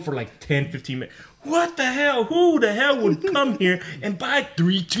kept going for like 10, 15 minutes. What the hell? Who the hell would come here and buy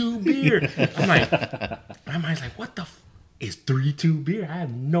 3-2 beer? I'm like, my mind's like, what the is 3-2 beer? I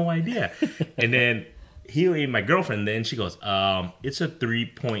have no idea. And then my girlfriend, then she goes, it's a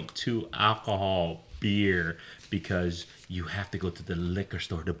 3.2 alcohol beer because you have to go to the liquor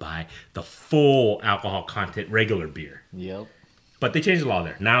store to buy the full alcohol content regular beer. Yep. But they changed the law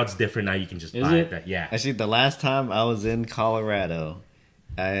there. Now it's different. Now you can just buy it. Yeah. Actually, the last time I was in Colorado,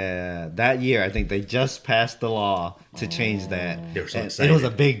 that year, I think they just passed the law to change that. They were so And excited. it was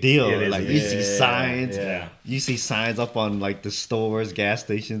a big deal. Yeah, it is like a you big see deal. signs, Yeah. you see signs up on like the stores, gas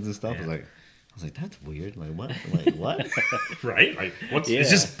stations, and stuff. Yeah. I was like, that's weird. Like what? Like what? Right? Like, what's Yeah. it's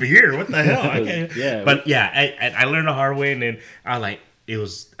just beer. What the hell? Okay. Yeah. But yeah, I learned the hard way, and then I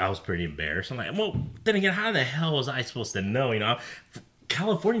was pretty embarrassed. I'm like, well, then again, how the hell was I supposed to know?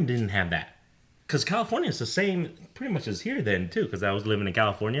 California didn't have that. Because California is the same pretty much as here then, too. Because I was living in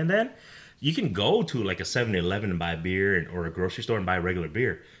California then. You can go to like a 7-Eleven and buy beer or a grocery store and buy regular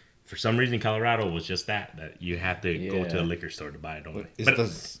beer. For some reason, Colorado was just that you have to go to a liquor store to buy it only.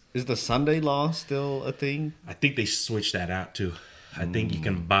 Is the Sunday law still a thing? I think they switched that out too. I think you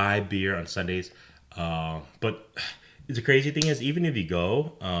can buy beer on Sundays. But the crazy thing is, even if you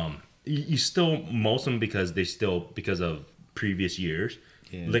go, you still, most of them because of previous years,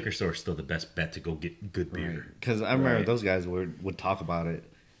 liquor store is still the best bet to go get good beer. Because I remember those guys would talk about it,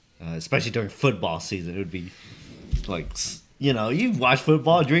 especially during football season. It would be like, you watch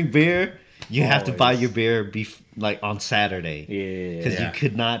football, drink beer. You have to buy your beer like on Saturday. Yeah. Because you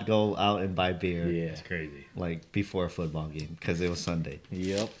could not go out and buy beer. Yeah. It's crazy. Like before a football game because it was Sunday.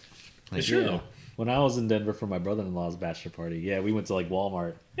 Yep. Like, It's true though. When I was in Denver for my brother-in-law's bachelor party, we went to like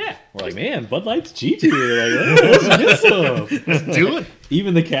Walmart. Yeah. We're like, man, Bud Light's cheap here. Like, let's get some. Let's do it.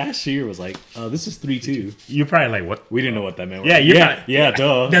 Even the cashier was like, this is 3.2. You're probably like, what? We didn't know what that meant. Yeah, We're you're like, not- yeah,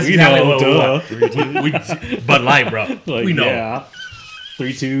 duh. That's we exactly know, what duh. we Bud Light, bro. Like, we know. Yeah.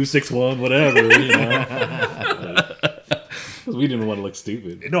 3.2, 6.1, whatever, you know. Because we didn't want to look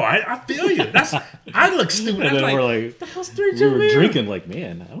stupid. No, I feel you. I look stupid. And I'm then like, we're like, the hell's 3.2 we were beer? drinking like,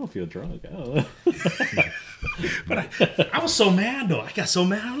 man, I don't feel drunk. Oh. But I was so mad though. I got so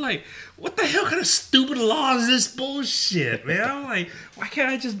mad. I'm like, what the hell kind of stupid law is this bullshit, man? I'm like, why can't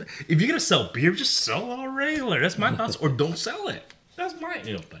I just? If you're gonna sell beer, just sell it all regular. That's my house, or don't sell it. That's my,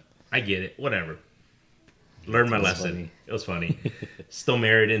 But I get it. Whatever. Learned my lesson. Funny. It was funny. Still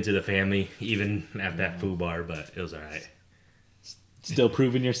married into the family, even at that food bar, but it was all right. Still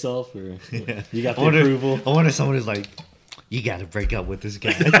proving yourself, or you got the I wonder, approval? I wonder if someone is like, you got to break up with this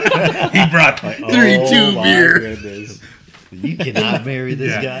guy. He brought 3.2 Oh, my beer. goodness. You cannot marry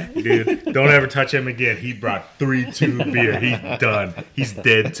this guy. Dude, don't ever touch him again. He brought 3.2 beer. He's done. He's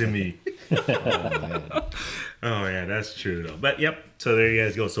dead to me. Oh, yeah, that's true, though. But, yep, so there you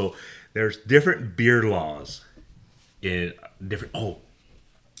guys go. So, there's different beer laws. You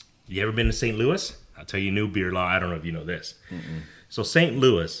ever been to St. Louis? I'll tell you a new beer law. I don't know if you know this. So, St.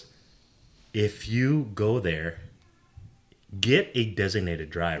 Louis, if you go there, get a designated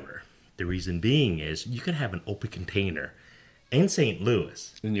driver. The reason being is you can have an open container in St.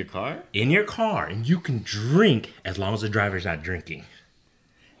 Louis In your car? in your car, and you can drink as long as the driver's not drinking.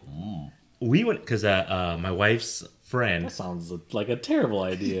 We went because my wife's friend. That sounds like a terrible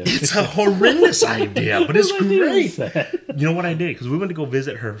idea. It's a horrendous idea, but it's Whose idea great. is that? You know what I did? Because we went to go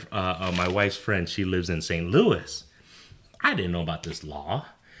visit her, my wife's friend. She lives in St. Louis. I didn't know about this law.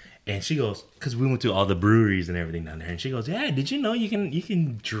 And she goes, because we went to all the breweries and everything down there. And she goes, yeah, did you know you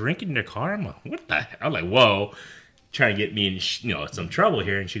can drink in your car? I'm like, what the hell? I'm like, whoa. Trying to get me in some trouble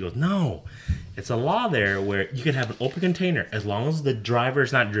here. And she goes, no. It's a law there where you can have an open container as long as the driver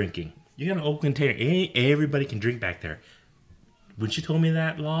is not drinking. You got an open container. Everybody can drink back there. When she told me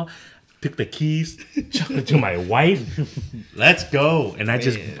that law, took the keys, chucked it to my wife. Let's go. And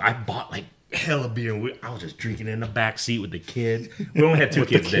I bought like hella beer, and I was just drinking in the back seat with the kids. We only had two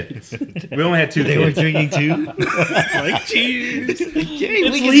kids then. We only had two They kids. were drinking too? Like, cheers. It's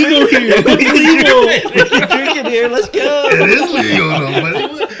legal here. It's legal. We can drink it here. Let's go. It is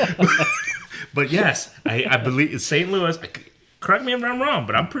legal, though, but yes, I believe it's St. Louis. Correct me if I'm wrong,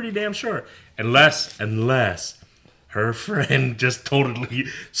 but I'm pretty damn sure. Unless her friend just totally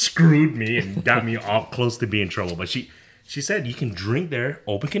screwed me and got me all close to being in trouble. But she said you can drink there,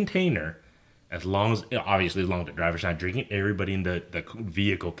 open container, as long as the driver's not drinking. Everybody in the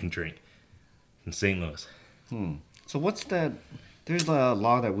vehicle can drink in St. Louis. So what's that? There's a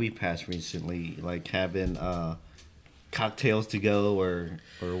law that we passed recently, like having cocktails to go or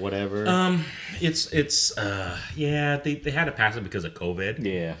whatever. They had to pass it because of COVID.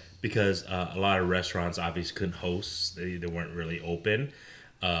 Yeah. Because a lot of restaurants obviously couldn't host. They weren't really open.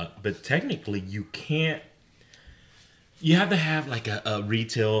 But technically you can't. You have to have like a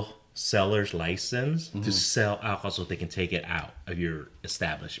retail seller's license to sell alcohol so they can take it out of your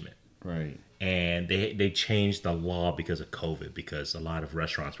establishment. Right. And they changed the law because of COVID, because a lot of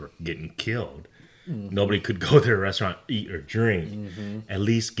restaurants were getting killed. Nobody could go to a restaurant, eat or drink. At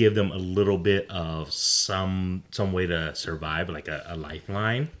least give them a little bit of some way to survive, like a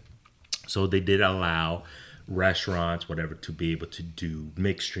lifeline. So they did allow restaurants, whatever, to be able to do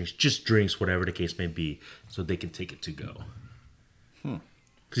mixed drinks, just drinks, whatever the case may be, so they can take it to go.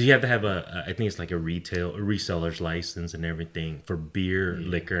 Because you have to have I think it's like a reseller's license and everything for beer,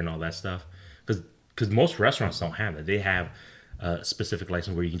 liquor, and all that stuff. Because most restaurants don't have that. They have a specific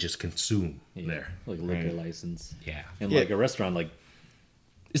license where you can just consume there. Like liquor license. Yeah. And like a restaurant, like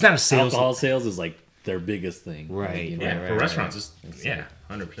It's not a sales. alcohol sales is like their biggest thing. Right, You know? Yeah, for right, restaurants, it's 100%.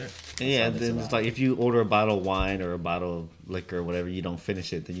 Yeah, that's then a it's lot. like if you order a bottle of wine or a bottle of liquor or whatever, you don't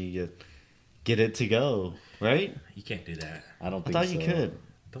finish it, then you get it to go, right? You can't do that. I don't I think thought so. you could.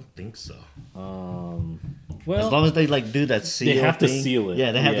 Don't think so. Well, As long as they like do that seal. they have to thing. seal it.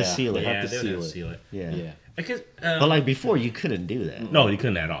 Yeah, they have to seal They it. have to they'll seal have to it. seal it. Yeah. yeah. Because But like before, you couldn't do that. no, you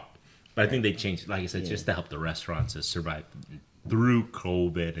couldn't at all. But I think they changed, like I said, just to help the restaurants to survive through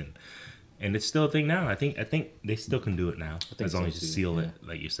COVID, and it's still a thing now. I think they still can do it now as long so as you too, seal yeah. it,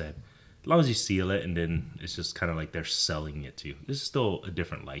 like you said. As long as you seal it, and then it's just kind of like they're selling it to you. This is still a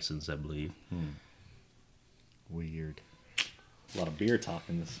different license, I believe. Weird. A lot of beer talk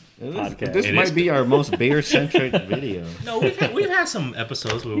in this podcast. This might be our most beer-centric video. No, we've had some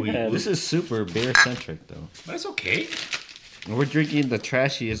episodes where we. Yeah, This is super beer-centric, though. But it's okay. We're drinking the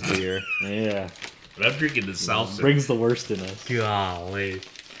trashiest beer. Yeah. But I'm drinking the seltzer. Brings the worst in us. Golly.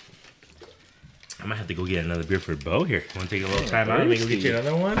 I might have to go get another beer for Bo here. Want to take a little time out and maybe get you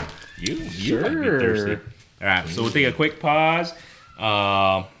another one? You might be thirsty. All right, so we'll take a quick pause.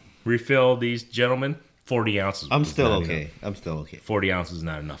 Refill these gentlemen. 40 ounces. I'm still okay. 40 ounces is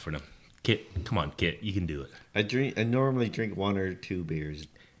not enough for them. Kit, come on, Kit. You can do it. I normally drink 1 or 2 beers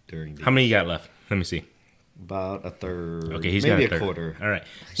during the How many you got left? Let me see. About a third. Okay, he's maybe got a third. quarter. All right.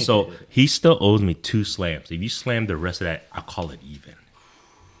 So he still owes me 2 slams. If you slam the rest of that, I'll call it even.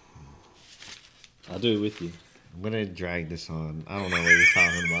 I'll do it with you. I'm gonna drag this on. I don't know what you're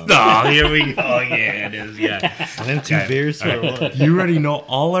talking about. Oh, here we go. Yeah, it is. Yeah. Slam 2 beers for what? You already know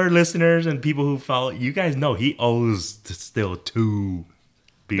all our listeners and people who follow. You guys know he owes still 2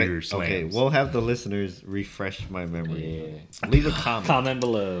 beer slams. Okay, we'll have the listeners refresh my memory. Yeah. Leave a comment. Comment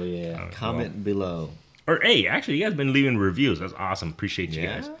below, yeah. Comment below. Or hey, actually, you guys been leaving reviews. That's awesome. Appreciate you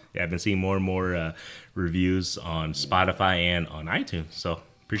guys. Yeah, I've been seeing more and more reviews on Spotify and on iTunes. So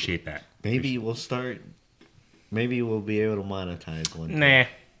appreciate that. Maybe we'll start. Maybe we'll be able to monetize one. Nah,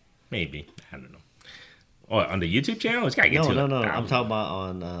 maybe. I don't know. Oh, on the YouTube channel, it's gotta get to No. 1,000. I'm talking about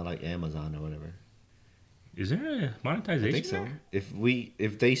on like Amazon or whatever. Is there a monetization? I think so. there?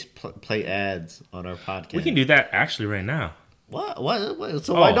 If they play ads on our podcast, We can do that actually right now. What?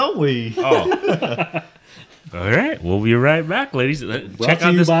 So why don't we? Oh. All right, we'll be right back, ladies. Brought Check to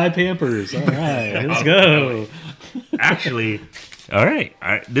out you this. by Pampers. All right, let's go. Actually, all right,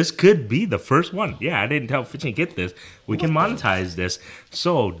 this could be the first one. Yeah, I didn't tell Fitch and get this. We can monetize this.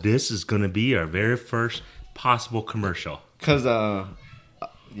 So this is going to be our very first possible commercial. Because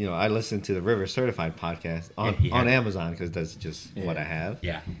I listen to the River Certified podcast on Amazon because that's just what I have.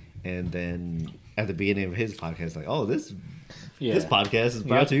 Yeah. And then at the beginning of his podcast, like, oh, this Yeah. podcast is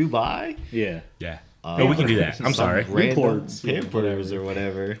brought to you by Yeah. Yeah. No, we can do that. I'm sorry. random Reports, yeah, Pampers or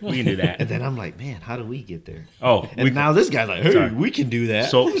whatever. We can do that. And then I'm like, man, how do we get there? Oh, And now this guy's like, hey, Sorry. we can do that.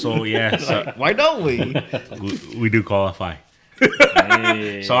 so yeah, so Why don't we? we do qualify.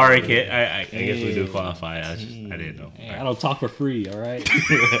 Hey. Sorry, kid. I guess we do qualify. I didn't know. I don't talk for free, all right?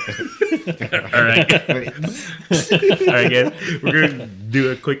 All right. All right, guys. We're going to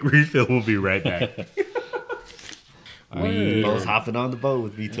do a quick refill. We'll be right back. Bo's hopping on the boat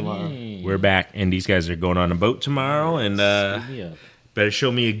with me tomorrow. We're back, and these guys are going on a boat tomorrow, and Yeah. better show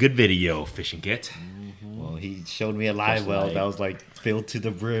me a good video, Fishing Kit. Well, he showed me a live Just well like- that was like filled to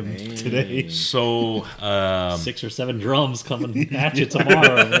the brim today. So, 6 or 7 drums coming at you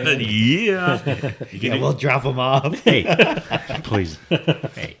tomorrow, man. yeah. Yeah, we'll drop him off. Hey, please.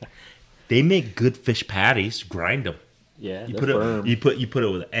 Hey, they make good fish patties. Grind them. Yeah, You they're put firm. it. You put it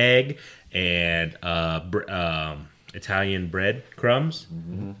with egg and Italian bread crumbs.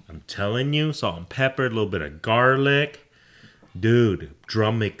 I'm telling you, salt and pepper, a little bit of garlic. Dude,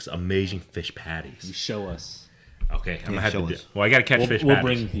 Drum makes amazing fish You patties. show us. Okay, I'm gonna have show to do. us. Well, I gotta catch We'll, fish we'll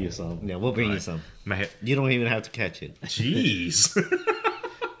patties. bring you some. Yeah, we'll bring you some. My head. You don't even have to catch it. Jeez.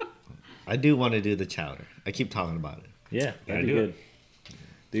 I do want to do the chowder. I keep talking about it. Yeah, Gotta that'd be do good.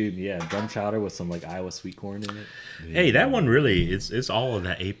 Dude, yeah, drum chowder with some like Iowa sweet corn in it. Hey, that one really it's all of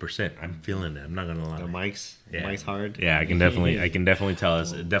that 8%. I'm feeling it. I'm not gonna The lie. Mike's Yeah. hard. Yeah, I can definitely tell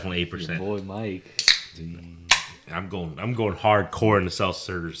it's definitely Your 8%. boy Mike. I'm going hardcore in the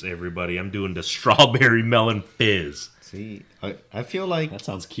seltzers, everybody. I'm doing the strawberry melon fizz. See, I feel like That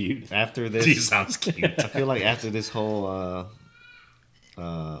sounds cute. after He this, sounds cute. I feel like after this whole,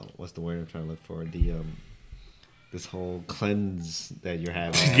 what's the word I'm trying to look for? This whole cleanse that you're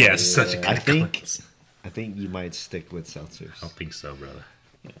having. Yes, such a good I think, cleanse. I think you might stick with seltzers. I don't think so, brother.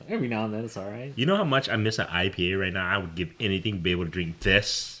 Every now and then it's all right. You know how much I miss an IPA right now? I would give anything to be able to drink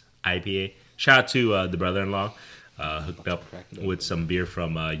this IPA. Shout out to the brother-in-law. Hooked up with some beer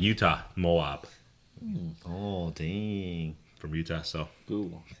from Utah, Moab. Oh, dang. From Utah, so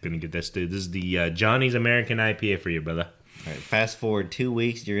Cool. gonna get this. This is the Johnny's American IPA for you, brother. All right, fast forward 2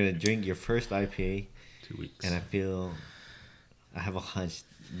 weeks, you're going to drink your first IPA, 2 weeks. and I have a hunch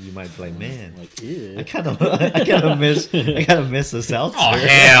you might be like, man, Like, ew. I kind of miss the seltzer. Oh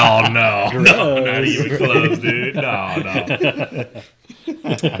hell no! No, not even close, dude. No.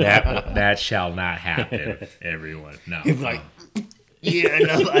 That shall not happen, everyone. No. He's like, yeah,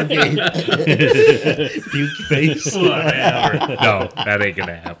 no, IPA. Puke face. Whatever. No, that ain't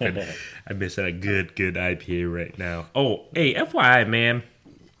gonna happen. I'm missing a good IPA right now. Oh, hey, FYI, man.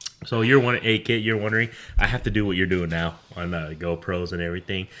 So you're wondering, hey kid, you're wondering, I have to do what you're doing now on GoPros and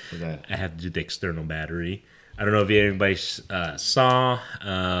everything. What's that? I have to do the external battery. I don't know if anybody saw.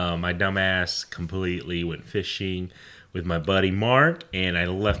 My dumbass completely went fishing with my buddy Mark, and I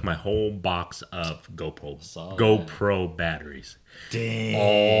left my whole box of GoPro batteries. Dang.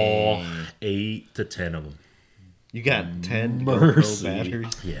 All 8 to 10 of them. You got 10 Mercy. GoPro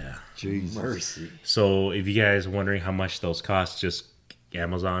batteries? Yeah. Jesus. Mercy. So if you guys are wondering how much those cost, just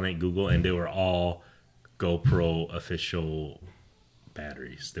Amazon it, Google, and they were all GoPro official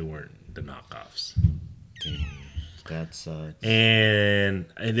batteries. They weren't the knockoffs. Dang. That sucks. And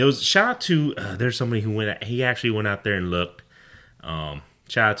there was shout out to there's somebody who he actually went out there and looked. Shout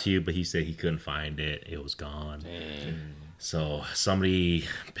out to you, but he said he couldn't find it. It was gone. Dang. So somebody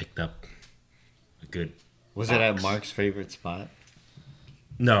picked up a good. Was box. it at Mark's favorite spot?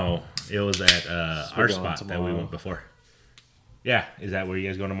 No, it was at our going spot that we tomorrow. went before. Yeah, is that where you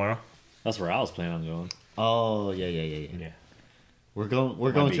guys going tomorrow? That's where I was planning on going. Oh yeah. Yeah. We're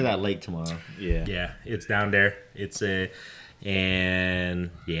going to that lake tomorrow. Yeah. Yeah, it's down there. It's and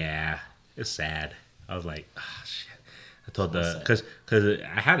yeah, it's sad. I was like, oh, shit. I told because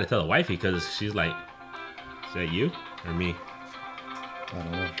I had to tell the wifey because she's like, is that you or me? I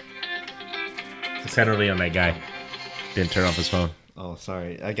don't know. Centrally on that guy. Didn't turn off his phone. Oh,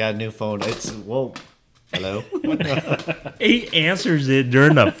 sorry. I got a new phone. Whoa. Hello. He answers it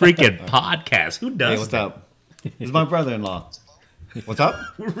during the freaking podcast. Who does Hey, what's that? up? It's my brother-in-law. What's up?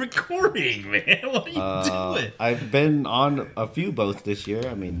 We're recording, man. What are you doing? I've been on a few boats this year.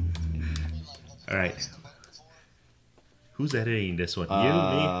 I mean, All right. Who's editing this one? You, me?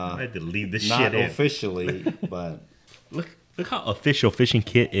 I had to leave this not shit in. officially, but Look how official Fishing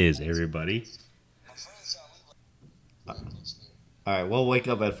Kit is, everybody. all right. We'll wake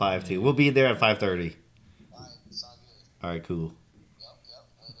up at 5 too. We'll be there at 5:30. All right, cool.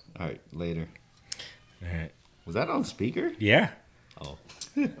 All right, later. All right. Was that on speaker? Yeah. Oh,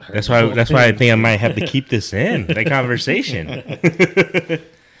 That's why I think I might have to keep this in, that conversation.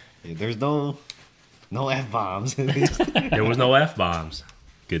 yeah, there's no F-bombs in these. There was no F-bombs.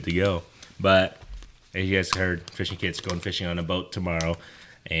 Good to go. But as you guys heard, Fishing Kit's going fishing on a boat tomorrow,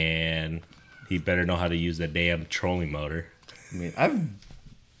 and he better know how to use that damn trolling motor. I mean, I've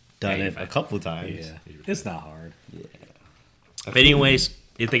done it a couple times. Yeah. It's not hard. But anyways,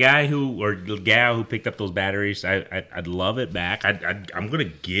 if the guy or the gal who picked up those batteries, I'd love it back. I'm gonna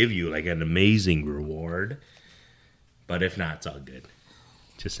give you like an amazing reward. But if not, it's all good.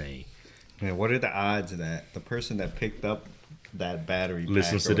 Just saying. Man, what are the odds that the person that picked up that battery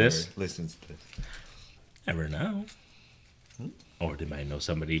Listens pack to or this? whatever listens to this? Never know. Or they might know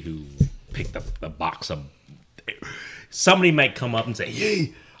somebody who picked up a box of. Somebody might come up and say,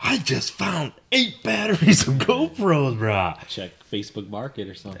 "Hey, I just found 8 batteries of GoPros, brah." Check Facebook Market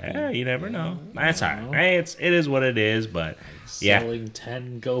or something. Yeah, you never know. That's all right. Hey, it is what it is, but yeah, Selling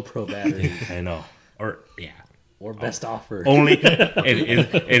 10 GoPro batteries. I know. Or yeah, Or best offer. only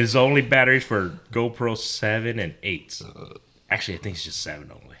it is only batteries for GoPro 7 and 8s. Actually, I think it's just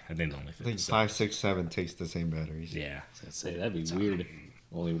 7 only. I think only I think 57. 5, 6, 7 takes the same batteries. Yeah, I'd say that'd be weird if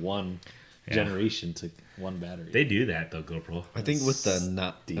only one generation took one battery. they do that though. GoPro. I think with the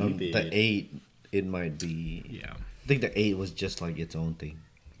Stupid. 8, it might be. Yeah, I think the 8 was just like its own thing.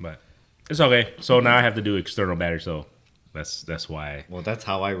 but it's okay. So now I have to do external batteries. So that's why Well, that's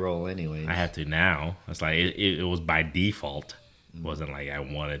how I roll anyway. I have to now. It's like it was by default. It wasn't like I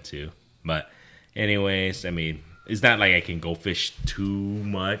wanted to. But anyways, I mean, it's not like I can go fish too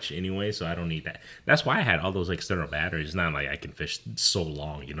much anyway, so I don't need that. That's why I had all those external batteries. It's not like I can fish so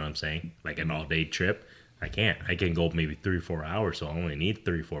long, you know what I'm saying? Like an all-day trip. I can't. I can go maybe 3 or 4 hours, so I only need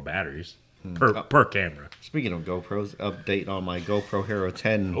 3 or 4 batteries per camera. Speaking of GoPros, update on my GoPro Hero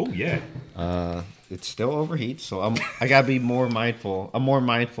 10. Oh, yeah. It still overheats, so I gotta be more mindful. I'm more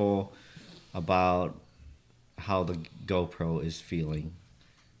mindful about how the GoPro is feeling,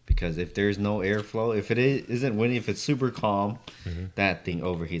 because if there's no airflow, if it isn't windy, if it's super calm, that thing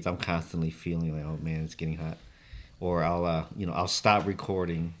overheats. I'm constantly feeling like, oh man, it's getting hot, or I'll stop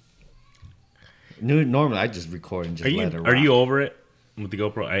recording. Normally I just record and just let it rock. Are you over it with the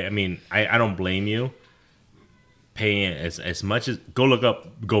GoPro? I mean, I don't blame you. Paying as much as go look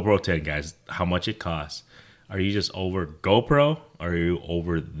up GoPro 10, guys. How much it costs? Are you just over GoPro? Or are you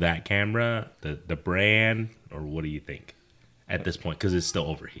over that camera, the brand, or what do you think at this point? Because it still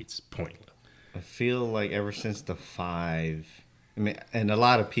overheats. Pointless. I feel like ever since the 5, I mean, and a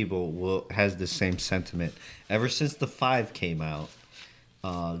lot of people has the same sentiment. Ever since the 5 came out,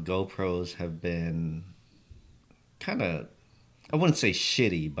 GoPros have been kind of, I wouldn't say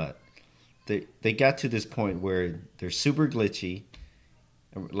shitty, but they got to this point where they're super glitchy.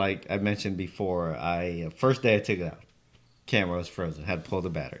 Like I mentioned before, first day I took it out, camera was frozen, had to pull the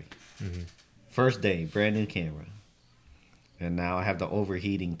battery. First day, brand new camera. And now I have the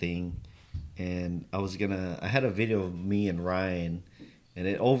overheating thing. And I had a video of me and Ryan, and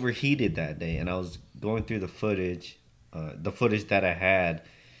it overheated that day. And I was going through the footage that I had.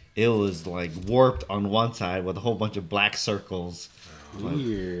 It was like warped on one side with a whole bunch of black circles.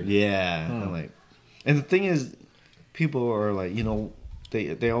 Weird. Yeah. Huh. And the thing is, people are like,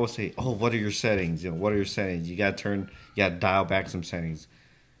 they always say, "Oh, what are your settings? What are your settings? You gotta dial back some settings."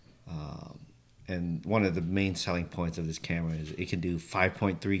 And one of the main selling points of this camera is it can do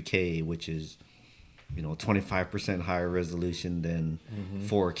 5.3K, which is 25% higher resolution than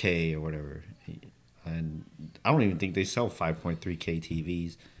 4K or whatever. And I don't even think they sell 5.3K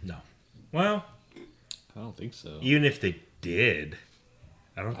TVs. No. Well, I don't think so. Even if they did,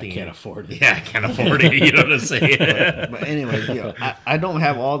 I can't afford it. Yeah, I can't afford it. You know what I'm saying? but anyway, I don't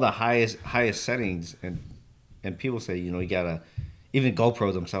have all the highest settings, and people say you gotta. Even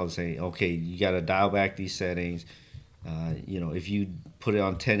GoPro themselves say, okay, you gotta dial back these settings. If you put it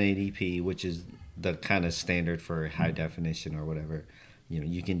on 1080p, which is the kind of standard for high definition or whatever,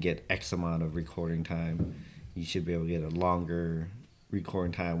 you can get X amount of recording time. You should be able to get a longer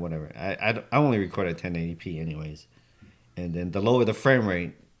recording time, whatever. I only record at 1080p anyways. And then the lower the frame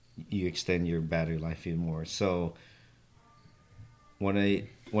rate, you extend your battery life even more. So when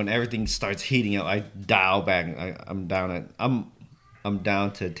everything starts heating up, I dial back. I'm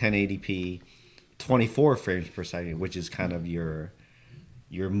down to 1080p, 24 frames per second, which is kind of your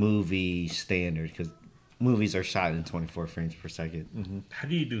movie standard, because movies are shot in 24 frames per second. Mm-hmm. How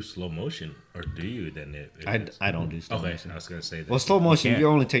do you do slow motion, or do you then? I don't do slow motion. I was gonna say that. Well, slow motion,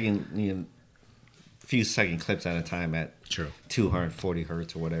 you're only taking few second clips at a time at 240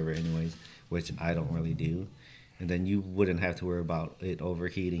 hertz or whatever, anyways, which I don't really do. And then you wouldn't have to worry about it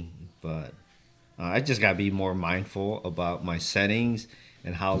overheating, but I just gotta be more mindful about my settings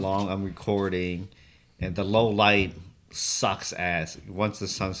and how long I'm recording. And the low light sucks ass. Once the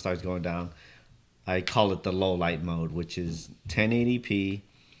sun starts going down, I call it the low light mode, which is 1080p,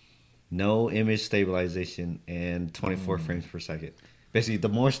 no image stabilization, and 24 frames per second. Basically, the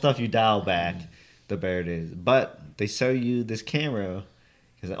more stuff you dial back, the better it is. But they sell you this camera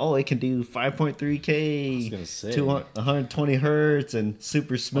because it can do 5.3K, 120 hertz, and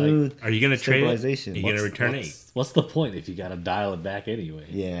super smooth. Are you gonna trade it? Are you gonna return it? What's the point if you gotta dial it back anyway?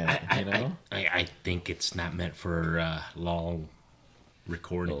 Yeah, I think it's not meant for long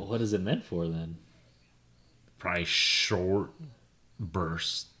recording. Well, what is it meant for then? Probably short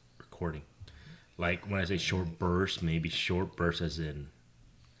burst recording. Like when I say short burst, maybe short burst as in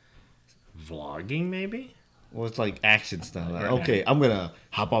vlogging, maybe. Well, it's like action stuff. Like, okay, I'm gonna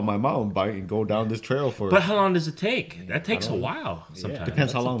hop on my mountain bike and go down this trail for. But how long does it take? That takes a while. Sometimes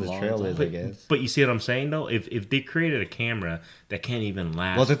depends how long this trail is, I guess. But you see what I'm saying, though. If they created a camera that can't even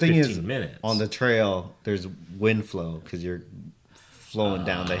last, well, the thing 15 is, minutes on the trail, there's wind flow because you're flowing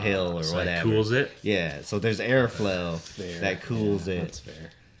down the hill or whatever. It cools it. Yeah, so there's airflow that cools it. That's fair.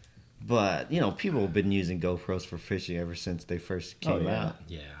 But people have been using GoPros for fishing ever since they first came out.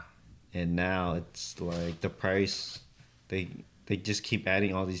 Yeah. And now it's like the price, they just keep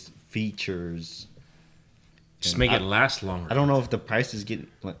adding all these features. Just make it last longer. I don't know if the price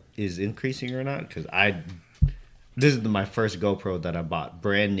is increasing or not, because this is my first GoPro that I bought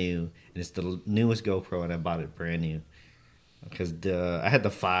brand new, and it's the newest GoPro, and I bought it brand new. Because I had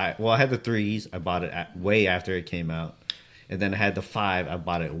the 5, well, I had the 3s, I bought it way after it came out. And then I had the 5, I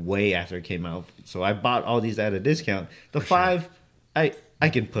bought it way after it came out. So I bought all these at a discount. The 5, I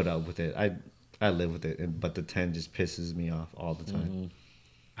can put up with it. I live with it, but the 10 just pisses me off all the time. Mm-hmm.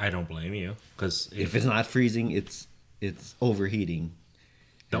 I don't blame you, because if it's not freezing, it's overheating.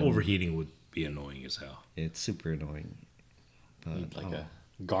 The overheating would be annoying as hell. It's super annoying. But, like a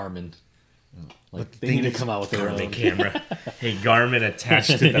Garmin. Like they need to come out with their Garmin own camera. Hey, Garmin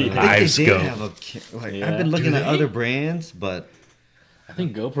attached to the live scope. I've been looking at other brands, but I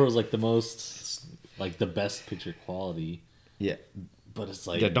think GoPro is like the most, like the best picture quality. Yeah. But it's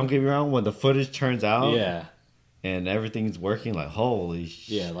like... Yeah, don't get me wrong, when the footage turns out yeah, and everything's working, like, holy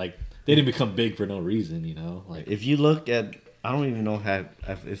yeah, like, they didn't become big for no reason, Like, if you look at... I don't even know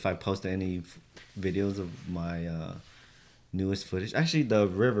if I posted any videos of my newest footage. Actually, the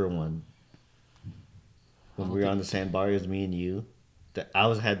river one. When we were on the sandbar, it was me and you.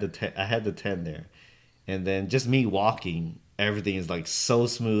 I had the 10 there. And then just me walking... Everything is like so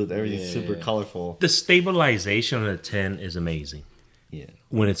smooth. Everything's super colorful. The stabilization on the 10 is amazing. Yeah.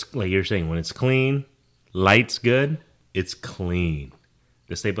 When it's like you're saying, when it's clean, light's good, it's clean.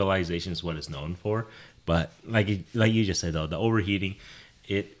 The stabilization is what it's known for. But like you just said though, the overheating,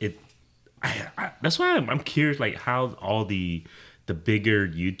 that's why I'm curious, like how all the the bigger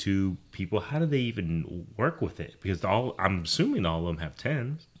YouTube people, how do they even work with it? Because I'm assuming all of them have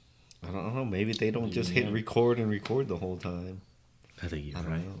 10s. I don't know. Maybe they don't just hit record and record the whole time. I think you're I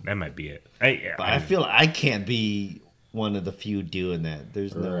don't right. know. That might be it. But I feel like I can't be one of the few doing that.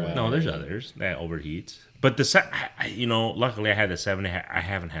 There's no way. No, there's others that overheats. But luckily I had the 7. I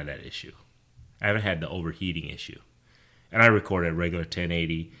haven't had that issue. I haven't had the overheating issue. And I recorded regular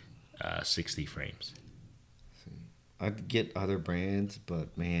 1080, 60 frames. I'd get other brands,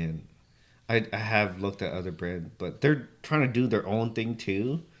 but man, I have looked at other brands, but they're trying to do their own thing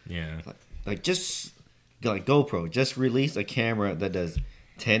too. Yeah. Like GoPro just released a camera that does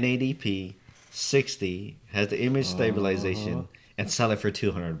 1080p, 60, has the image stabilization, and sell it for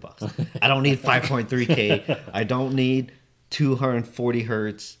 $200. I don't need 5.3K. I don't need 240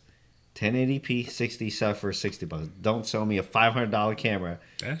 hertz. 1080p 60 sell for $60. Don't sell me a $500 camera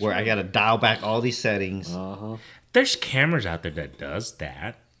where I gotta dial back all these settings. There's cameras out there that does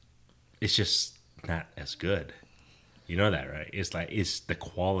that. It's just not as good. You know that, right? It's like the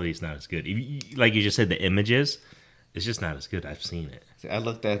quality's not as good. Like you just said, the images, it's just not as good. I've seen it. See, I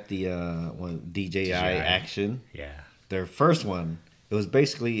looked at the one DJI Action. Yeah. Their first one. It was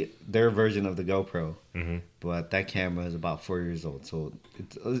basically their version of the GoPro, but that camera is about 4 years old, so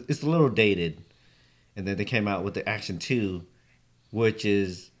it's a little dated. And then they came out with the Action 2, which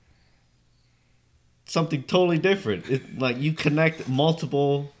is something totally different. It's like you connect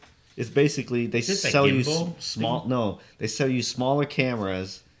multiple. It's basically they sell you small. No, they sell you smaller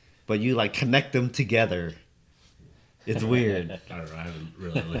cameras, but you like connect them together. It's weird. I don't know. I haven't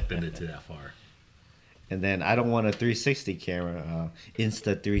really looked into that far. And then I don't want a 360 camera.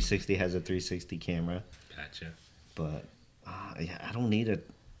 Insta360 has a 360 camera. Gotcha. But I don't need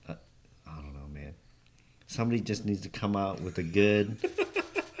I don't know, man. Somebody just needs to come out with a good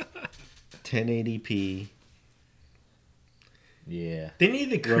 1080p. Yeah. They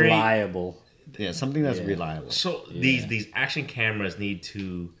need to create reliable. Yeah, something that's reliable. So these action cameras need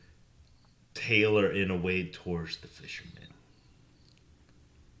to tailor in a way towards the fisherman.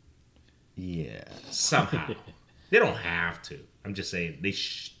 Yeah. Somehow. They don't have to. I'm just saying they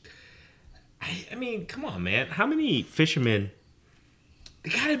I mean, come on, man. How many fishermen?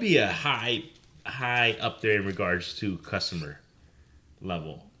 There got to be a high up there in regards to customer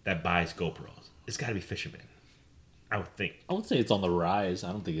level that buys GoPros. It's got to be fishermen. I would think. I would say it's on the rise.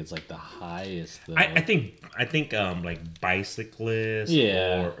 I don't think it's like the highest. Though. I think like bicyclists,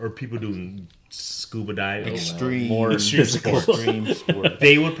 or people doing scuba diving, more physical extreme sport.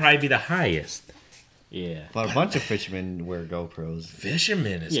 They would probably be the highest. Yeah, but a bunch of fishermen wear GoPros.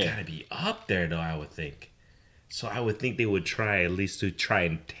 Fishermen has got to be up there, though. I would think. So I would think they would try at least to try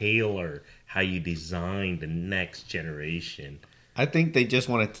and tailor how you design the next generation. I think they just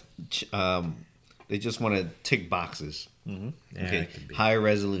want to. They just want to tick boxes. Yeah, okay, higher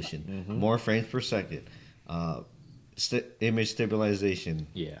resolution, more frames per second, image stabilization.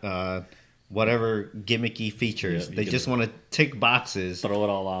 Yeah. Whatever gimmicky features. They just want to tick boxes. Throw it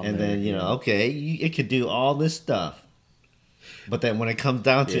all on and there. then, it could do all this stuff. But then when it comes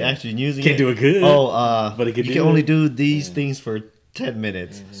down to actually using can't do it good. But you can only do these things for 10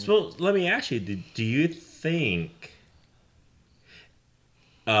 minutes. So let me ask you, do you think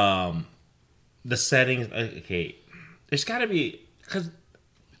the settings, okay, there's got to be, because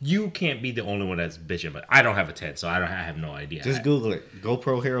you can't be the only one that's bitching, but I don't have a 10, so I have no idea. Just Google it.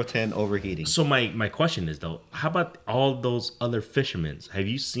 GoPro Hero 10 overheating. So my question is, though, how about all those other fishermen? Have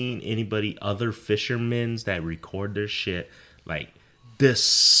you seen other fishermen that record their shit? Like, this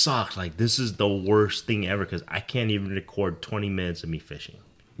sucks. Like, this is the worst thing ever because I can't even record 20 minutes of me fishing.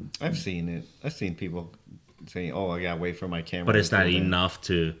 I've seen it. I've seen people saying, "Oh, I gotta wait for my camera." But it's not enough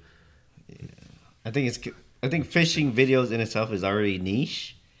to. Yeah. I think fishing videos in itself is already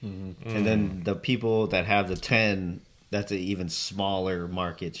niche, and then the people that have the 10, that's an even smaller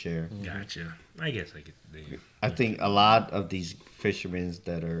market share. Gotcha. I guess I could. I think a lot of these fishermen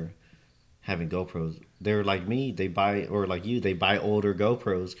that are having GoPros, they're like me. They buy, or like you, they buy older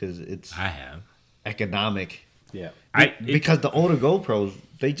GoPros because it's economic. Yeah. Because the older GoPros,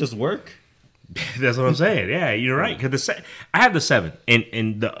 they just work. That's what I'm saying. Yeah, you're right. Because I have the 7,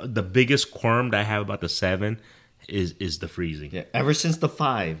 and the biggest qualm that I have about the 7 is the freezing. Yeah, ever since the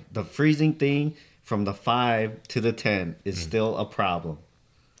 5, the freezing thing from the 5 to the 10 is still a problem.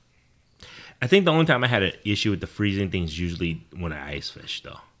 I think the only time I had an issue with the freezing thing is usually when I ice fish,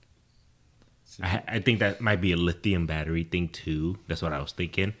 though. I think that might be a lithium battery thing too. That's what I was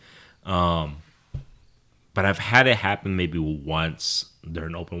thinking. But I've had it happen maybe once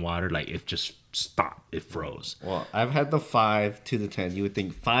during open water. Like, it just stopped. It froze. Well, I've had the 5 to the 10. You would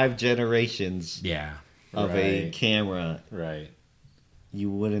think 5 generations of a camera. Right. you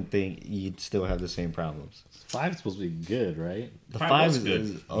wouldn't think you'd still have the same problems. 5's supposed to be good, right? The Five five was is good.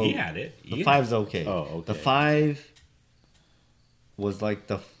 is- He had it. The Yeah. five's okay. Oh, okay. The 5 was like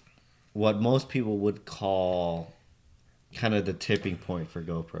what most people would call kind of the tipping point for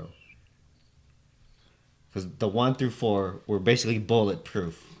GoPro. Because the 1 through 4 were basically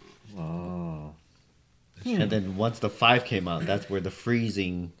bulletproof. Oh. And then once the 5 came out, that's where the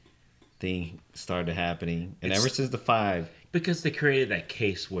freezing thing started happening. And ever since the 5, Because they created that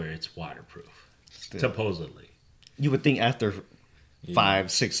case where it's waterproof, supposedly. you would think after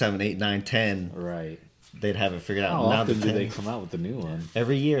 5, 6, 7, 8, 9, 10, Right. they'd have it figured out. How Now often the do they 10 come out with the new one?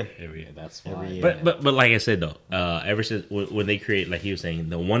 every year. Every Yeah, that's why. Every year. But like I said though, ever since when they create, like he was saying,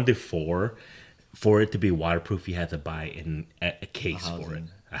 the 1 to 4, for it to be waterproof, you had to buy a case for it,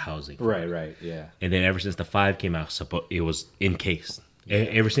 a housing. for it. Right, yeah. And then ever since the 5 came out, it was encased.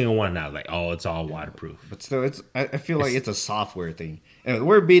 Every single one now, like, oh, it's all waterproof. But still, I feel like it's a software thing. And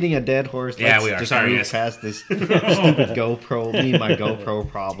we're beating a dead horse. Yeah, Let's we are. just Sorry, move yes. past this stupid GoPro, me and my GoPro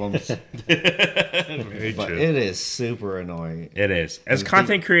problems. Very But true. it is super annoying. It is. As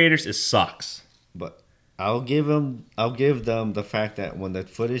content creators, it sucks. But I'll give them the fact that when the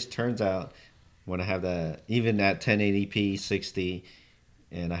footage turns out, when I have even at 1080p 60,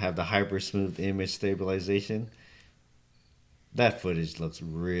 and I have the hyper smooth image stabilization, that footage looks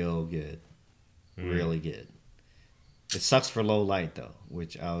real good, really good. It sucks for low light though,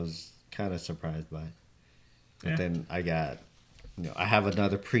 which I was kind of surprised by. But Yeah. then I have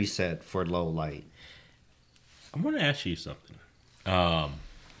another preset for low light. I'm going to ask you something.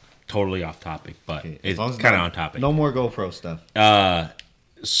 Totally off topic, but Okay, as it's long as kind of no- on topic. No more GoPro stuff.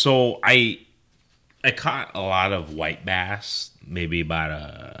 So I caught a lot of white bass maybe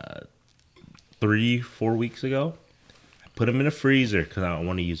about 3-4 weeks ago. I put them in a freezer because I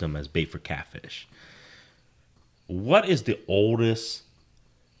want to use them as bait for catfish. What is the oldest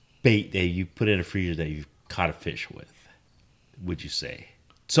bait that you put in a freezer that you've caught a fish with, would you say?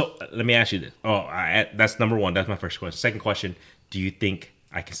 So let me ask you this. That's number one. That's my first question. Second question, do you think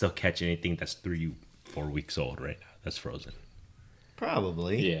I can still catch anything that's 3-4 weeks old right now that's frozen?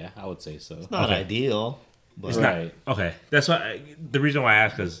 Probably. Yeah, I would say so. It's not Okay. ideal. But It's Right. not okay. That's why the reason why I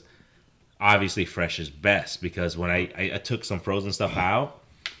ask is obviously fresh is best because when I took some frozen stuff out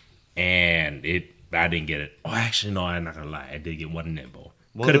and I didn't get it. Oh, actually no, I'm not gonna lie. I did get one nibble.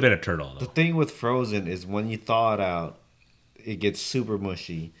 Well, Could have been a turtle The though. thing with frozen is when you thaw it out, it gets super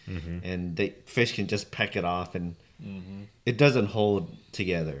mushy, Mm-hmm. and fish can just peck it off, and it doesn't hold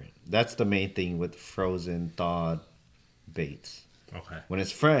together. That's the main thing with frozen thawed baits. Okay. When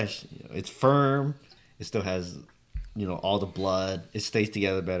it's fresh, it's firm. It still has, all the blood. It stays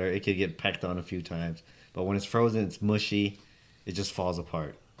together better. It could get pecked on a few times. But when it's frozen, it's mushy. It just falls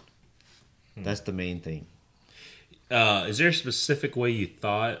apart. That's the main thing. Is there a specific way you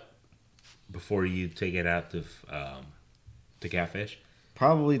thought before you take it out to catfish?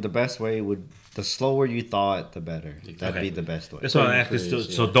 Probably the best way the slower you thaw it, the better. That'd Okay. be the best way. That's what I'm Put it in asking. the So,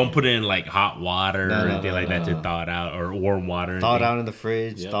 fridge, so yeah. don't put it in like hot water No, or no, anything no, like that to thaw it out, or warm water. or Thaw it anything? out in the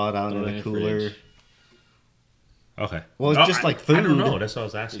fridge, Yep. thaw it out Throw it in in a the cooler. fridge. Okay. Well, it's No, just like I don't food. know. That's what I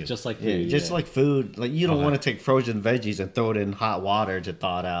was asking. Just like Yeah, food, just yeah. like food. Like you don't Okay. want to take frozen veggies and throw it in hot water to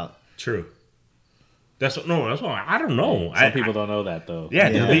thaw it out. True. That's why I don't know. Some people don't know that though. Yeah,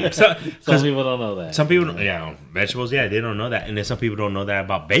 Yeah. So, Some people don't know that. some people, vegetables, yeah, they don't know that, and then some people don't know that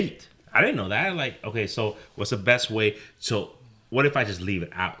about bait. I didn't know that. Like, okay, so what's the best way? So, what if I just leave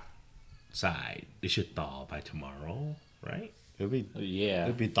it outside? It should thaw by tomorrow, right? It'd be Yeah,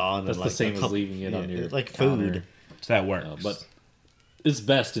 it'd be thawing. That's in the like same a as couple- leaving it on your like counter. food. So that works. But it's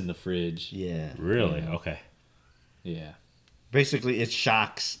best in the fridge. Yeah, really, Yeah. okay. Yeah, basically it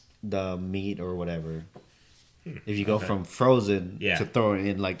shocks the meat or whatever. If you go okay. from frozen Yeah. to throwing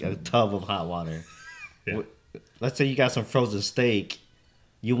in like a tub of hot water. Yeah. Let's say you got some frozen steak,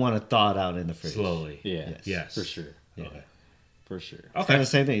 you want to thaw it out in the fridge. Slowly. yeah, Yes. for sure, Okay. for sure. It's Okay. kind of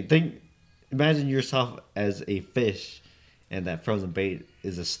the same thing. Imagine yourself as a fish, and that frozen bait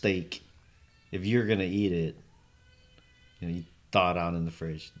is a steak. If you're gonna eat it, you thaw it out in the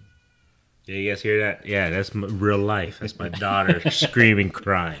fridge. Yeah, you guys hear that? Yeah, that's real life. That's my daughter screaming,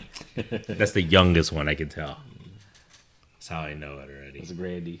 crying. That's the youngest one, I can tell. That's how I know it already. It's a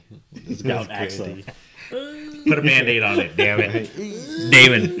grandy. It's gout accent. Put a Band-Aid on it, damn it.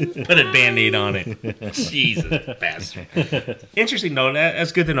 Damon, put a Band-Aid on it. Jesus, bastard. Interesting, though.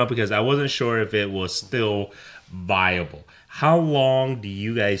 That's good to know because I wasn't sure if it was still viable. How long do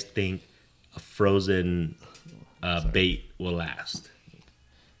you guys think a frozen bait will last?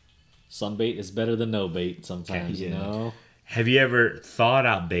 Some bait is better than no bait sometimes, Yeah. you know? Have you ever thawed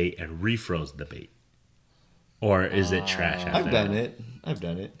out bait and refroze the bait? Or is it trash? I've done it. I've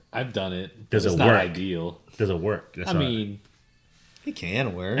done it. Does It's it not work? ideal. Does it work? I mean, It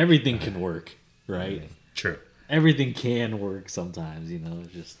can work. everything can work, right? true. Everything can work sometimes,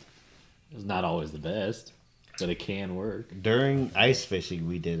 it's not always the best, but it can work. During ice fishing,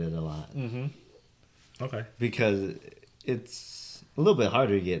 we did it a lot. Okay. Because it's a little bit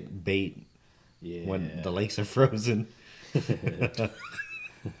harder to get bait Yeah. when the lakes are frozen.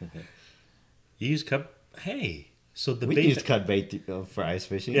 You use cup. Hey, so the We bait. used cut bait for ice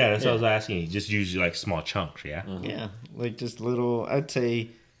fishing. Yeah, that's what I was asking you. Just use like small chunks, yeah. Yeah, like just little, I'd say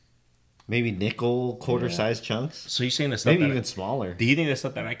maybe nickel quarter-sized chunks. So you're saying the stuff Maybe that even smaller. do you think the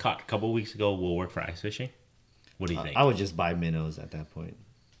stuff that I caught a couple of weeks ago will work for ice fishing? What do you think? I would just buy minnows at that point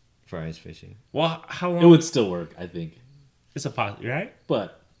for ice fishing. Well, how long? It would still work, I think. It's a possibility, right?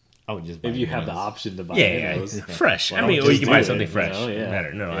 But I would just buy if you have the minnows. option to buy Yeah, minnows, fresh. Why I don't mean, we or you just can buy do something it, fresh. Yeah.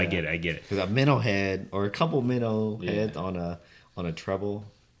 Better. No, I Yeah. get it. I get it. Because a minnow head or a couple minnow Yeah. heads on a treble,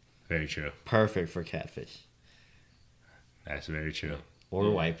 Very true. perfect for catfish That's very true. or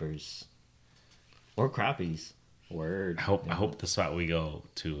wipers or crappies. Word. I hope the spot we go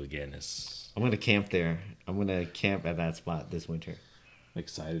to again is. I'm gonna camp there. I'm gonna camp at that spot this winter. I'm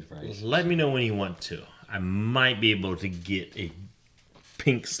excited for ice. Let me know when you want to. I might be able to get a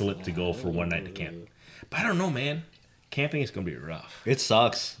pink slip to go for one night to camp. But I don't know, man. Camping is gonna be rough. It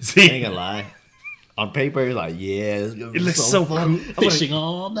sucks. See? I ain't gonna lie. On paper, you're like, yeah, it's gonna be It looks so fun. cool. Fishing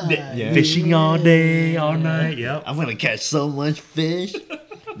all night. Yeah. Fishing all day, all night. Yep. I'm gonna catch so much fish.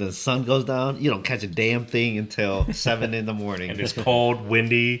 The sun goes down. You don't catch a damn thing until 7 in the morning. And it's cold,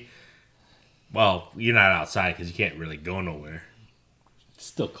 windy. Well, you're not outside because you can't really go nowhere. It's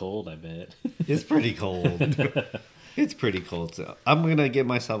still cold, I bet. It's pretty cold. It's pretty cold. So I'm gonna get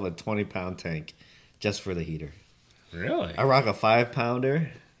myself a 20-pound tank just for the heater. Really? I rock a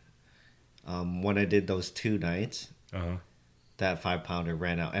 5-pounder. When I did those 2 nights, Uh-huh. that 5-pounder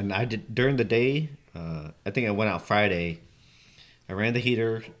ran out, and I did during the day. I think I went out Friday. I ran the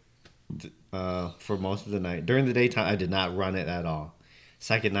heater for most of the night. During the daytime, I did not run it at all.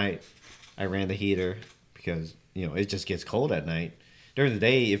 Second night, I ran the heater because it just gets cold at night. During the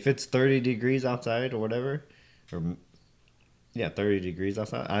day, if it's 30 degrees outside or whatever, 30 degrees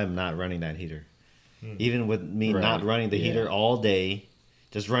outside, I'm not running that heater. Even with me Right. not running the Yeah. heater all day,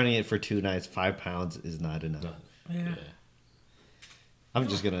 just running it for 2 nights, 5 pounds is not enough. Yeah. I'm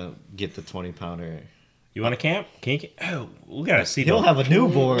just gonna get the 20-pounder. You want to camp? Can you? Oh, we gotta see. He'll though. have a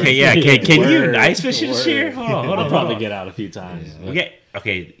newborn. Okay, yeah. Can you Word. ice fishing this Word. year? Hold on, hold I'll on. probably hold on. get out a few times. We get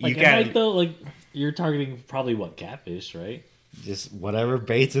okay. Like You at night got though, like you're targeting probably what, catfish, right? Just whatever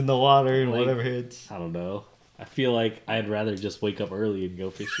baits in the water and Like- whatever hits. I don't know. I feel like I'd rather just wake up early and go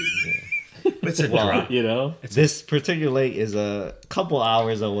fishing. it's a Well, drop. You know? This particular lake is a couple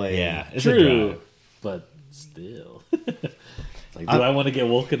hours away. Yeah, it's a True. drop. But still. It's like, do I want to get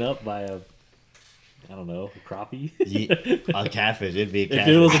woken up by I don't know, a crappie? A catfish. It'd be a If catfish.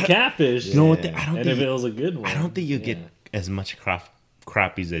 it was a catfish, You know what, I don't and think if it was a good one. I don't think you get yeah. as much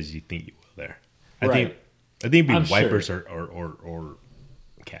crappies as you think you will there. I Right. think it'd be I'm wipers sure. or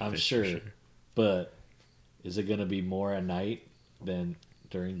catfish. I'm for sure. But is it going to be more at night than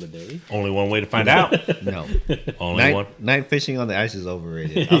during the day? Only one way to find out. No. Only one. Night fishing on the ice is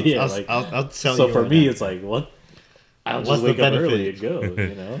overrated. Yeah, I'll tell so you. for right me, now. it's like, what? I'll What's just the wake up early benefit? and go,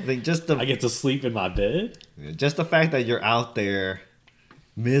 you know? I think I get to sleep in my bed. just the fact that you're out there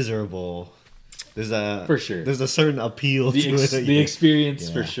miserable. For sure. There's a certain appeal The, to ex- it. the experience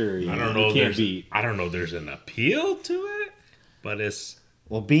Yeah. for sure. I don't know. You If can't there's, beat. I don't know. If there's an appeal to it, but it's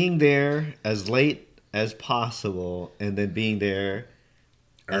Well, being there as late as possible, and then being there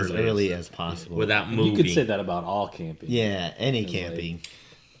as early as possible. without You moving. could say that about all camping. Yeah, any It's like- camping.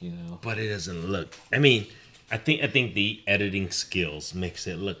 You know? But it doesn't look. I mean, I think the editing skills makes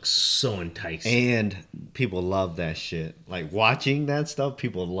it look so enticing. And people love that shit. Like watching that stuff,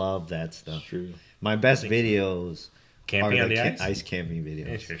 people love that stuff. True. My best videos Camping are on the ice? ice camping videos.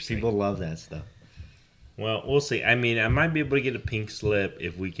 Interesting. People love that stuff. Well, we'll see. I mean, I might be able to get a pink slip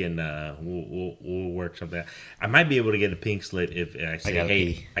if we can. We'll work something out. I might be able to get a pink slip if I say, gotta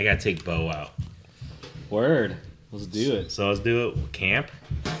 "Hey, pee. I gotta take Bo out." Word. Let's do it. So let's do it. Camp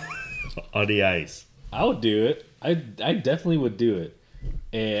on the ice. I would do it. I definitely would do it.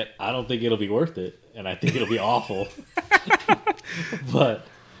 And I don't think it'll be worth it. And I think it'll be awful. But,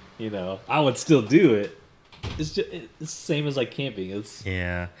 I would still do it. It's the same as like camping. It's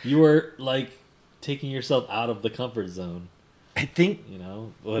Yeah, you are like taking yourself out of the comfort zone, I think.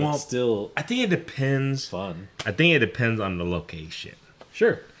 but Well, it's still I think it depends. fun. I think it depends on the location.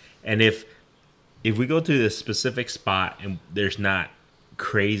 Sure. And if we go to this specific spot and there's not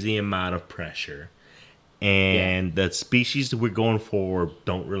crazy amount of pressure, and the species that we're going for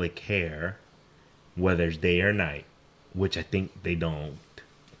don't really care whether it's day or night, which I think they don't.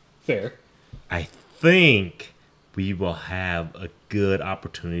 Fair. I think we will have a good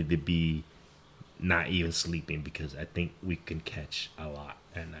opportunity to be not even sleeping because I think we can catch a lot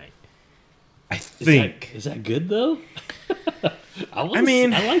at night. I think. Is that good though? I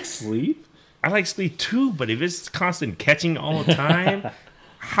like sleep. I like sleep too, but if it's constant catching all the time,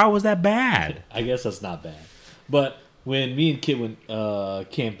 how is that bad? I guess that's not bad. But when me and Kit went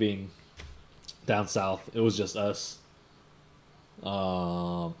camping down south, it was just us.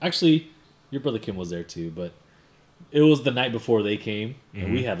 Actually, your brother Kim was there too, but it was the night before they came,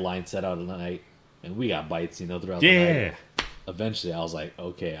 and we had lines set out at night, and we got bites, throughout the night. Eventually, I was like,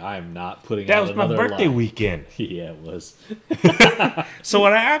 okay, I am not putting that out was another my birthday line. weekend. Yeah, it was. So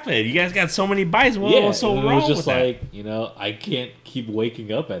what happened? You guys got so many bites. What was so wrong it was just with like, I can't keep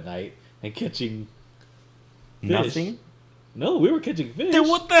waking up at night and catching fish. Nothing? No, we were catching fish. Then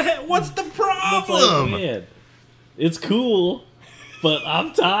what the heck? What's the It's problem? like, man, it's cool, but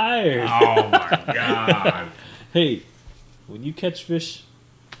I'm tired. Oh my god. Hey, when you catch fish,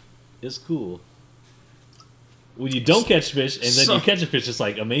 it's cool. When you don't catch fish and then you catch a fish, it's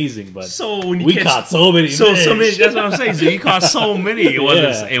like amazing. But So when you we caught so many fish. so many. That's what I'm saying. So you caught so many. It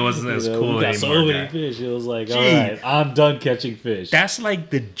wasn't. Yeah. It wasn't as cool we got anymore. so many guys. fish. It was like, Gee. all right, I'm done catching fish. That's like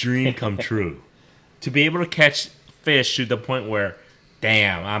the dream come true. To be able to catch fish to the point where,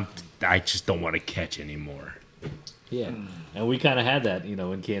 damn, I just don't want to catch anymore. Yeah, and we kind of had that,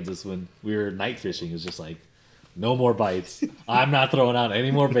 in Kansas when we were night fishing. It was just like, no more bites. I'm not throwing out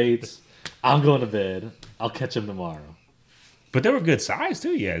any more baits. I'm going to bed. I'll catch them tomorrow. But they were good size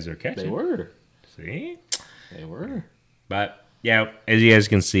too. You guys were catching. They were. See. They were. But yeah, as you guys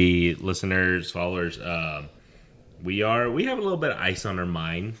can see, listeners, followers, we have a little bit of ice on our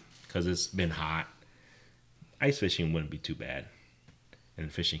mind because it's been hot. Ice fishing wouldn't be too bad.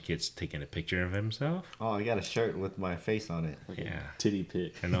 And Fishing Kit's taking a picture of himself. Oh, I got a shirt with my face on it. Yeah, Titty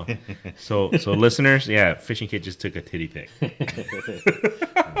pic. I know. So listeners, yeah, Fishing Kit just took a titty pic.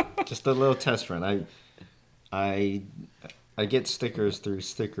 Just a little test run. I get stickers through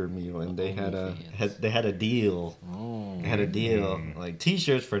Sticker Meal, and they had a deal. They had a deal, like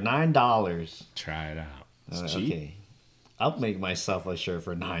T-shirts for $9. Try it out. It's cheap. Okay, I'll make myself a shirt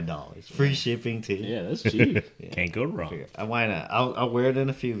for $9. Free shipping too. Yeah, that's cheap. Can't go wrong. Why not? I'll wear it in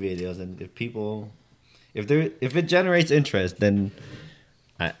a few videos, and if it generates interest, then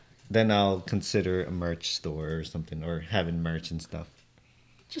I'll consider a merch store or something, or having merch and stuff.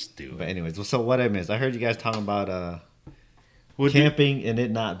 Just do But it. anyways, so what I missed, I heard you guys talking about Well, camping and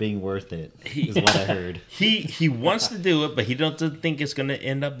it not being worth it. Is what I heard. He wants to do it, but he doesn't think it's gonna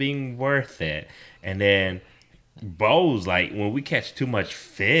end up being worth it. And then Bo's like, when we catch too much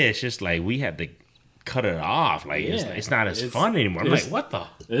fish, it's like we have to cut it off. Like it's not as fun anymore. I'm like, what the?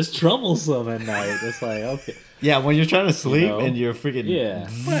 It's troublesome at night. It's like, okay. Yeah, when you're trying to sleep know? and you're freaking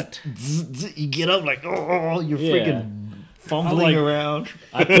What? you get up like you're Yeah. freaking fumbling around.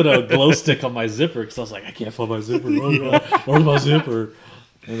 I put a glow stick on my zipper because I was like, I can't find my zipper. Oh, God. Where's my zipper?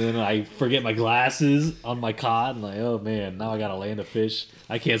 And then I forget my glasses on my cot. And like, oh man, now I got to land a fish.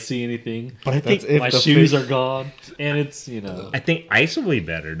 I can't see anything. But I think If My the shoes fish- are gone. And it's, I think ice will be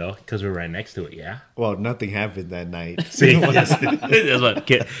better though because we're right next to it. Yeah. Well, nothing happened that night. See, that's what.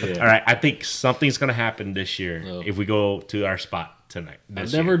 Yeah. All right, I think something's gonna happen this year Oh. if we go to our spot tonight.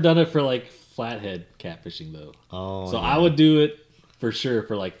 I've never done it for like flathead catfishing though. Oh, So yeah. I would do it for sure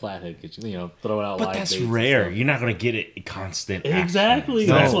for like flathead catching, throw it out But live that's baits and rare. stuff. You're not gonna get it constant. action. Exactly.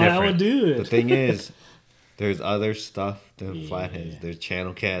 So That's why I different. would do it. The thing is, there's other stuff than Yeah. flatheads. There's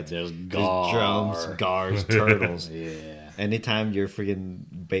channel cats. There's drums, gar. gars, turtles. Yeah. Anytime you're freaking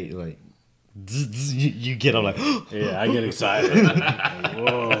bait like, you get up like, Yeah, I get excited.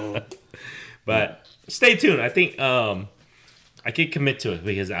 Whoa. But stay tuned. I think I can commit to it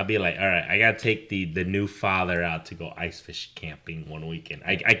because I'll be like, all right, I gotta take the new father out to go ice fish camping one weekend.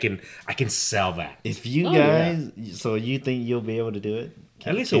 I can sell that. if you Oh, guys, so you think you'll be able to do it?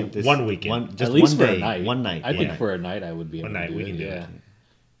 At least Camp this one weekend. just At least one for day, a night. one night. I think yeah. for a night I would be able One night to do we it. can do yeah. it.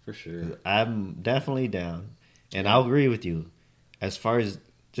 For sure. I'm definitely down, and I'll agree with you. As far as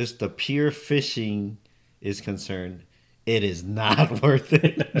just the pure fishing is concerned, it is not worth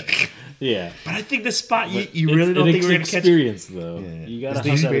it. Yeah. But I think the spot you It's really don't an think we're gonna catch. experience though. Yeah. You gotta It's the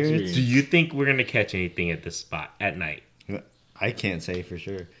have that experience. experience. Do you think we're gonna catch anything at this spot at night? I can't say for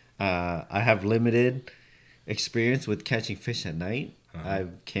sure. I have limited experience with catching fish at night.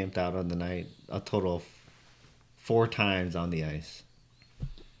 I've camped out on the night a total of 4 times on the ice.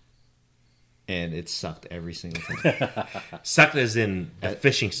 And it sucked every single time. Sucked as in the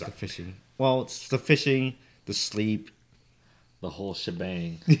fishing The sucked. fishing. Well, it's the fishing, the sleep. The whole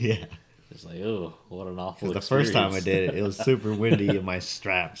shebang. Yeah. It's like, oh, what an awful The experience. first time I did it, it was super windy in my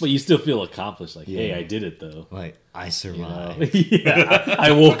straps. But you still feel accomplished. Like, hey, Yeah. I did it, though. Like, I You know? survived. Yeah,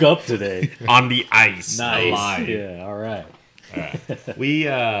 I woke up today. On the ice. Nice. Alive. Yeah, all right. We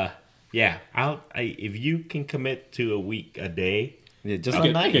if you can commit to a day. Yeah, just I a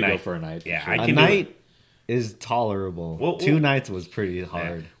could night. go for a night. Yeah, sure. I A can do it. night is tolerable. Well, 2 well- nights was pretty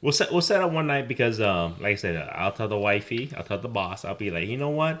hard. We'll set up one night because, like I said, I'll tell the wifey, I'll tell the boss, I'll be like, you know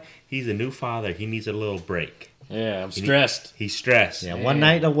what? He's a new father. He needs a little break. Yeah, I'm stressed. He's stressed. Yeah, one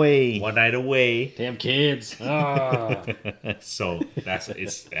night away. One night away. Damn kids. Ah. So that's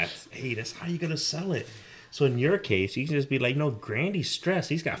how you gonna sell it. So in your case, you can just be like, no, Grandy's stressed.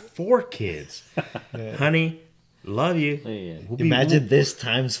 He's got 4 kids. Honey, love you. Man. We'll be- Imagine this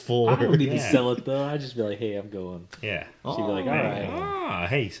times 4. I don't need to Yeah. sell it, though. I'd just be like, hey, I'm going. Yeah. She'd be like, all right. Ah,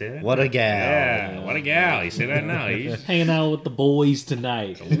 hey, you say that? What a gal. Yeah, what a gal. You say that now. You just- Hanging out with the boys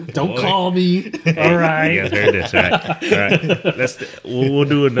tonight. Don't boy. call me. All You right. guys heard this, right? All right. We'll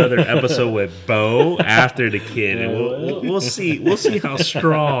do another episode with Bo after the kid, and we'll see how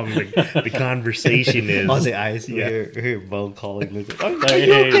strong the conversation is. On the ice, you Yeah. hear Bo calling. Are Hey,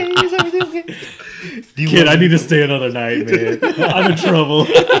 you hey. okay? Is everything okay? Do you Kid, want I me need to stay another night, man. I'm in trouble.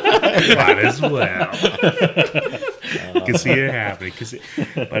 Might as well. Can see it happening.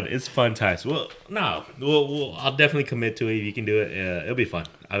 But it's fun times. Well, no, I'll definitely commit to it if you can do it. It'll be fun.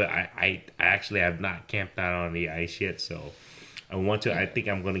 I actually have not camped out on the ice yet, so I want to. I think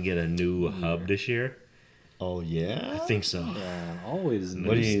I'm going to get a new hub this year. Oh yeah. I think so. Yeah, always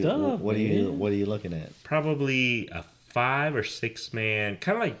What are new you? stuff. What are you? man. What are you looking at? Probably a 5 or 6 man,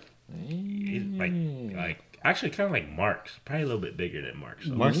 kind of like actually kind of like Mark's, probably a little bit bigger than Mark's.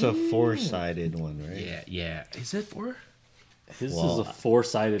 So. Mark's a 4-sided one, right? Yeah. Is it 4? His Well, is a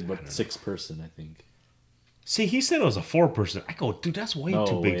 4-sided, but 6-person, I think. See, he said it was a 4-person. I go, dude, that's way No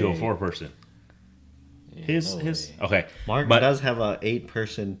too big to a way. 4-person. Yeah, His no way. okay. Mark but does have a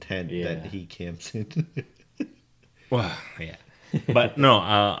 8-person tent Yeah. that he camps in. well, yeah, but no,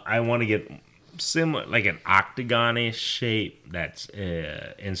 I want to get similar, like an octagon-ish shape that's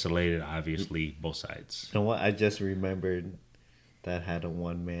insulated, obviously, both sides. You know what? I just remembered that had a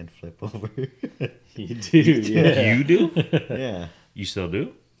 1-man flip over. You do, yeah. You do? Yeah. You still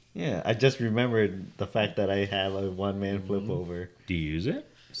do? Yeah. I just remembered the fact that I have a 1-man flip over. Do you use it?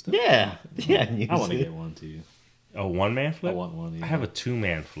 Still? Yeah. Yeah. and I want to use get it. one, too. A 1-man flip? I want one, yeah. I have a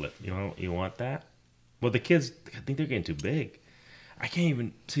 2-man flip. You want that? Well, the kids, I think they're getting too big. I can't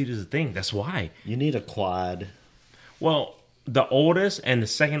even see this is a thing. That's why. You need a quad. Well, the oldest and the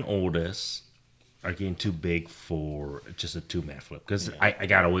second oldest are getting too big for just a 2-man flip. Because I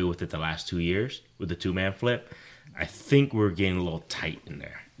got away with it the last 2 years with the 2-man flip. I think we're getting a little tight in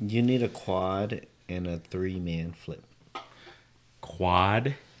there. You need a quad and a 3-man flip.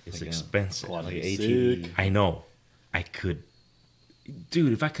 Quad is Like a expensive. quad. Like Sick. ATV. I know. I could.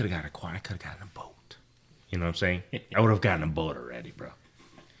 Dude, if I could have got a quad, I could have gotten a boat. You know what I'm saying? I would have gotten a boat already, bro.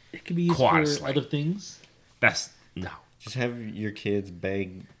 It could be used Quad for slide. other things. That's. No. Just have your kids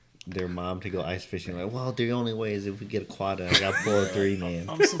beg their mom to go ice fishing. Like, well, the only way is if we get a quad and I got to pull a 3-man.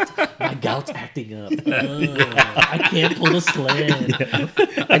 I'm so my gout's acting up. I can't pull the sled.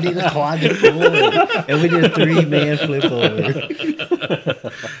 I need a quad to pull it. And we did a 3-man flip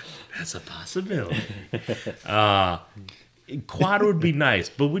over. That's a possibility. Quad would be nice,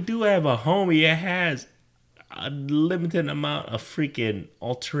 but we do have a homie that has a limited amount of freaking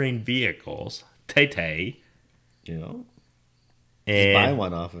all-terrain vehicles. Tay-Tay. You know? And Buy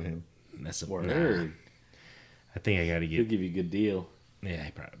one off of him. that's a Word. nah. I think I gotta He'll get. give you a good deal. Yeah,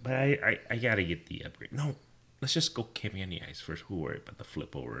 but I gotta get the upgrade. No, let's just go camping on the ice first. Who worry about the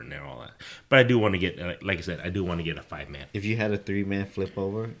flip over and all that? But I do want to get, like I said, I do want to get a 5-man. If you had a 3-man flip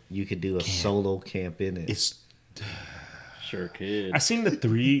over, you could do a solo camp in it. It's Sure could. I seen the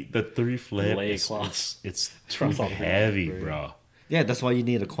three flip. Lay It's, across. it's too Across all the heavy, right. bro. Yeah, that's why you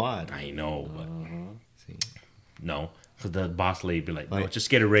need a quad. I know, but See? no. So the boss lady be like, no, Like- just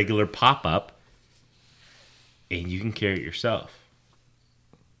get a regular pop up, and you can carry it yourself.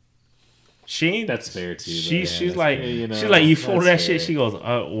 She ain't. That's fair, too, though. Yeah, She's that's like, fair, you know, she's like, you fold that that's shit. fair. She goes,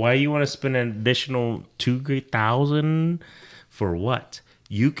 why you want to spend an additional $2,000 for what?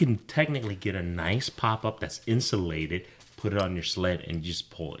 You can technically get a nice pop up that's insulated, put it on your sled, and just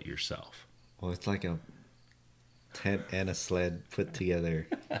pull it yourself. Well, it's like a tent and a sled put together.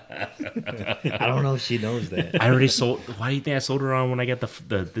 I don't know if she knows that. I already sold. Why do you think I sold her on when I got the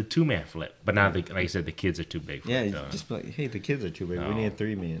 2-man flip? But now, like I said, the kids are too big for Yeah, it. just be like, hey, the kids are too big. No. We need a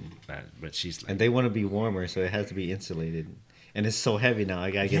 3-man. But she's like, And they want to be warmer, so it has to be insulated. and it's so heavy now.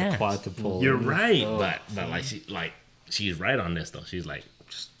 I gotta get Yes. a quad to pull. You're it. right, but she's right on this though. She's like,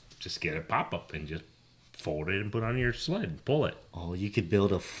 just get a pop up and just fold it and put it on your sled and pull it. Oh, you could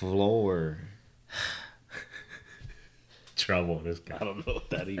build a floor. Trouble, this guy. I don't know what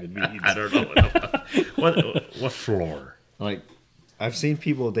that even means. I don't know what floor. Like, I've seen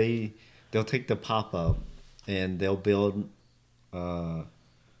people, they'll take the pop up and they'll build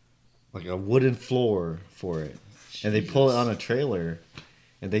like a wooden floor for it, and they pull it on a trailer,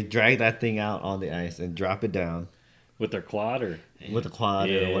 and they drag that thing out on the ice and drop it down With their quad or with a quad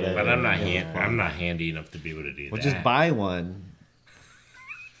Yeah, or whatever. But I'm not Yeah, I'm not handy enough to be able to do Well, that. just buy one.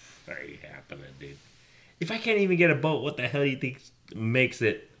 That ain't happening, dude. If I can't even get a boat, what the hell do you think makes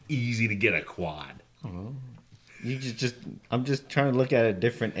it easy to get a quad? You just I'm just trying to look at it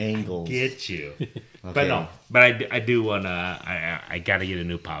different angles. Get you. Okay. But no, but I do want to. I got to get a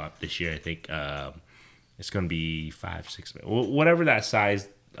new pop up this year. I think it's going to be 5, 6, whatever that size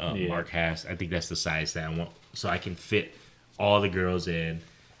Mark has. I think that's the size that I want, so I can fit all the girls in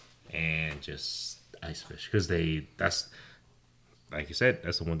and just ice fish, because that's like you said,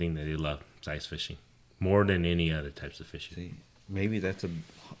 that's the one thing that they love, is ice fishing more than any other types of fishing. See, maybe that's a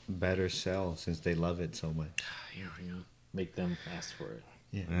better sell since they love it so much. here we go. Make them ask for it.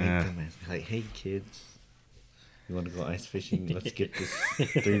 Yeah, make them ask, like, hey kids, you want to go ice fishing? Let's get this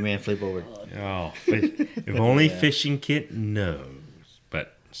 3-man flip over. Oh, if only Fishing Kit knows.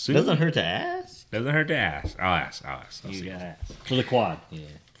 But soon, Doesn't hurt to ask. Doesn't hurt to ask. I'll ask. I'll You see. gotta ask. For the quad. Yeah.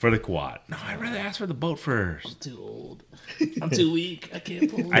 For the quad. No, I'd rather ask for the boat first. Too old. I'm too weak. I can't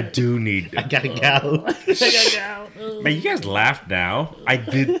pull. I do need. I gotta go. I gotta go. Man, you guys laugh now. I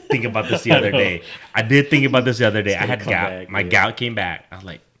did think about this the other day. I had come gout. back, My yeah. gout came back. I was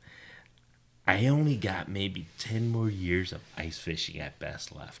like, I only got maybe 10 more years of ice fishing at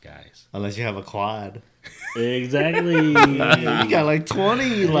best left, guys. Unless you have a quad. Exactly. You got like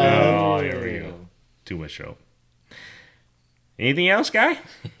 20 left. Oh, here we go. Too much show. Anything else, guy,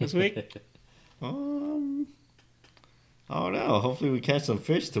 this week? I don't know. Hopefully we catch some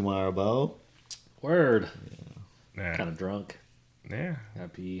fish tomorrow, Bo. Word. Yeah. Kind of drunk. Yeah. Gotta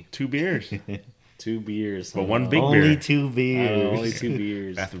pee. 2 beers. 2 beers. But one big Only beer. 2 beers. Only 2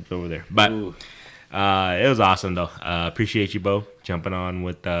 beers. Bathroom's over there. But Ooh. it was awesome, though. Appreciate you, Bo, jumping on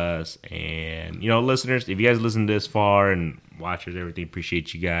with us. And, listeners, if you guys listen this far and watchers, everything,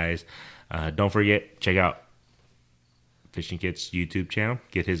 appreciate you guys. Don't forget, check out Fishing Kit's YouTube channel.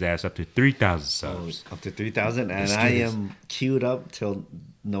 Get his ass up to 3,000 subs. Up to 3,000. And Let's do I this. am queued up till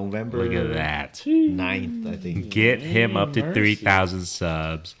November Look at that. 9th, I think. Get him up to mercy. 3,000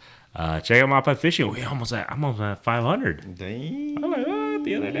 subs. Check out MaPop Fishing. I'm almost at 500. Dang. I'm like, what?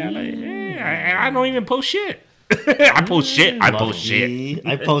 The other day, I'm like, I don't even post shit. I post shit. I post shit. Lucky.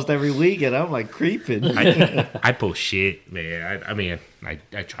 I post every week and I'm like creeping. I post shit, man.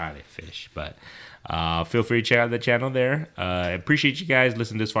 I try to fish, but feel free to check out the channel there. I appreciate you guys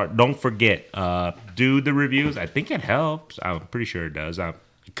listening this far. Don't forget, do the reviews. I think it helps. I'm pretty sure it does. It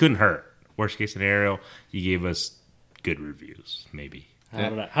couldn't hurt. Worst case scenario, you gave us good reviews, maybe.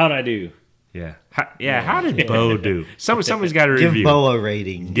 How'd I do? Yeah. How did Bo do? Somebody's got to Give review. Bo a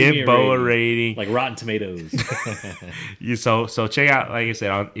rating. Give me Give a Bo a rating. rating. Like Rotten Tomatoes. So check out, like I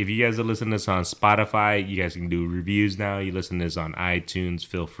said, if you guys are listening to this on Spotify, you guys can do reviews now. You listen to this on iTunes,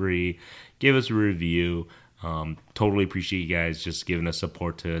 feel free. Give us a review. Totally appreciate you guys just giving us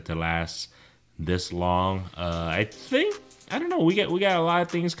support to last this long. I don't know. We got a lot of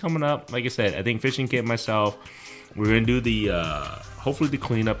things coming up. Like I said, I think Fishing Kit and myself, we're going to do the hopefully the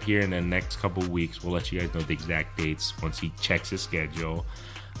cleanup here in the next couple of weeks. We'll let you guys know the exact dates once he checks his schedule.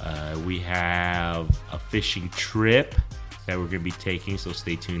 We have a fishing trip that we're going to be taking, so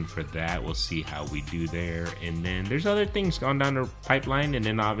stay tuned for that. We'll see how we do there. And then there's other things going down the pipeline. And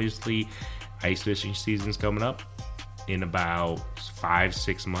then obviously ice fishing season's coming up in about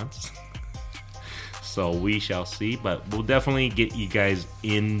 5-6 months. So we shall see, but we'll definitely get you guys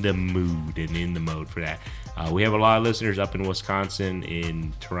in the mood and in the mode for that. We have a lot of listeners up in Wisconsin,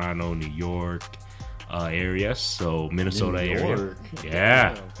 in Toronto, New York area, so Minnesota New area. York.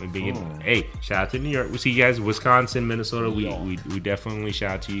 Yeah, hey, shout out to New York. We see you guys, Wisconsin, Minnesota. We definitely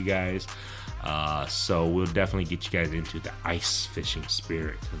shout out to you guys. So we'll definitely get you guys into the ice fishing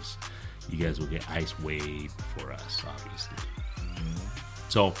spirit, because you guys will get ice way before us, obviously.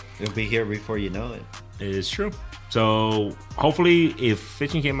 So It'll be here before you know it. it is true. So hopefully, if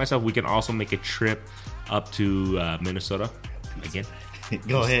Fishing Kit and myself, we can also make a trip up to Minnesota again.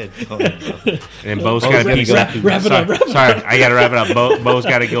 Go ahead. And Bo's got to gotta pee. go. Wrap it up. Sorry, I got to wrap it up. Bo's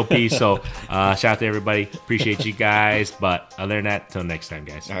got to go pee. So shout out to everybody. Appreciate you guys. But other than that, till next time,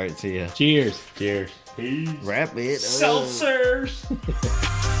 guys. All right, see ya. Cheers. Cheers. Peace. Wrap it up. Seltzers.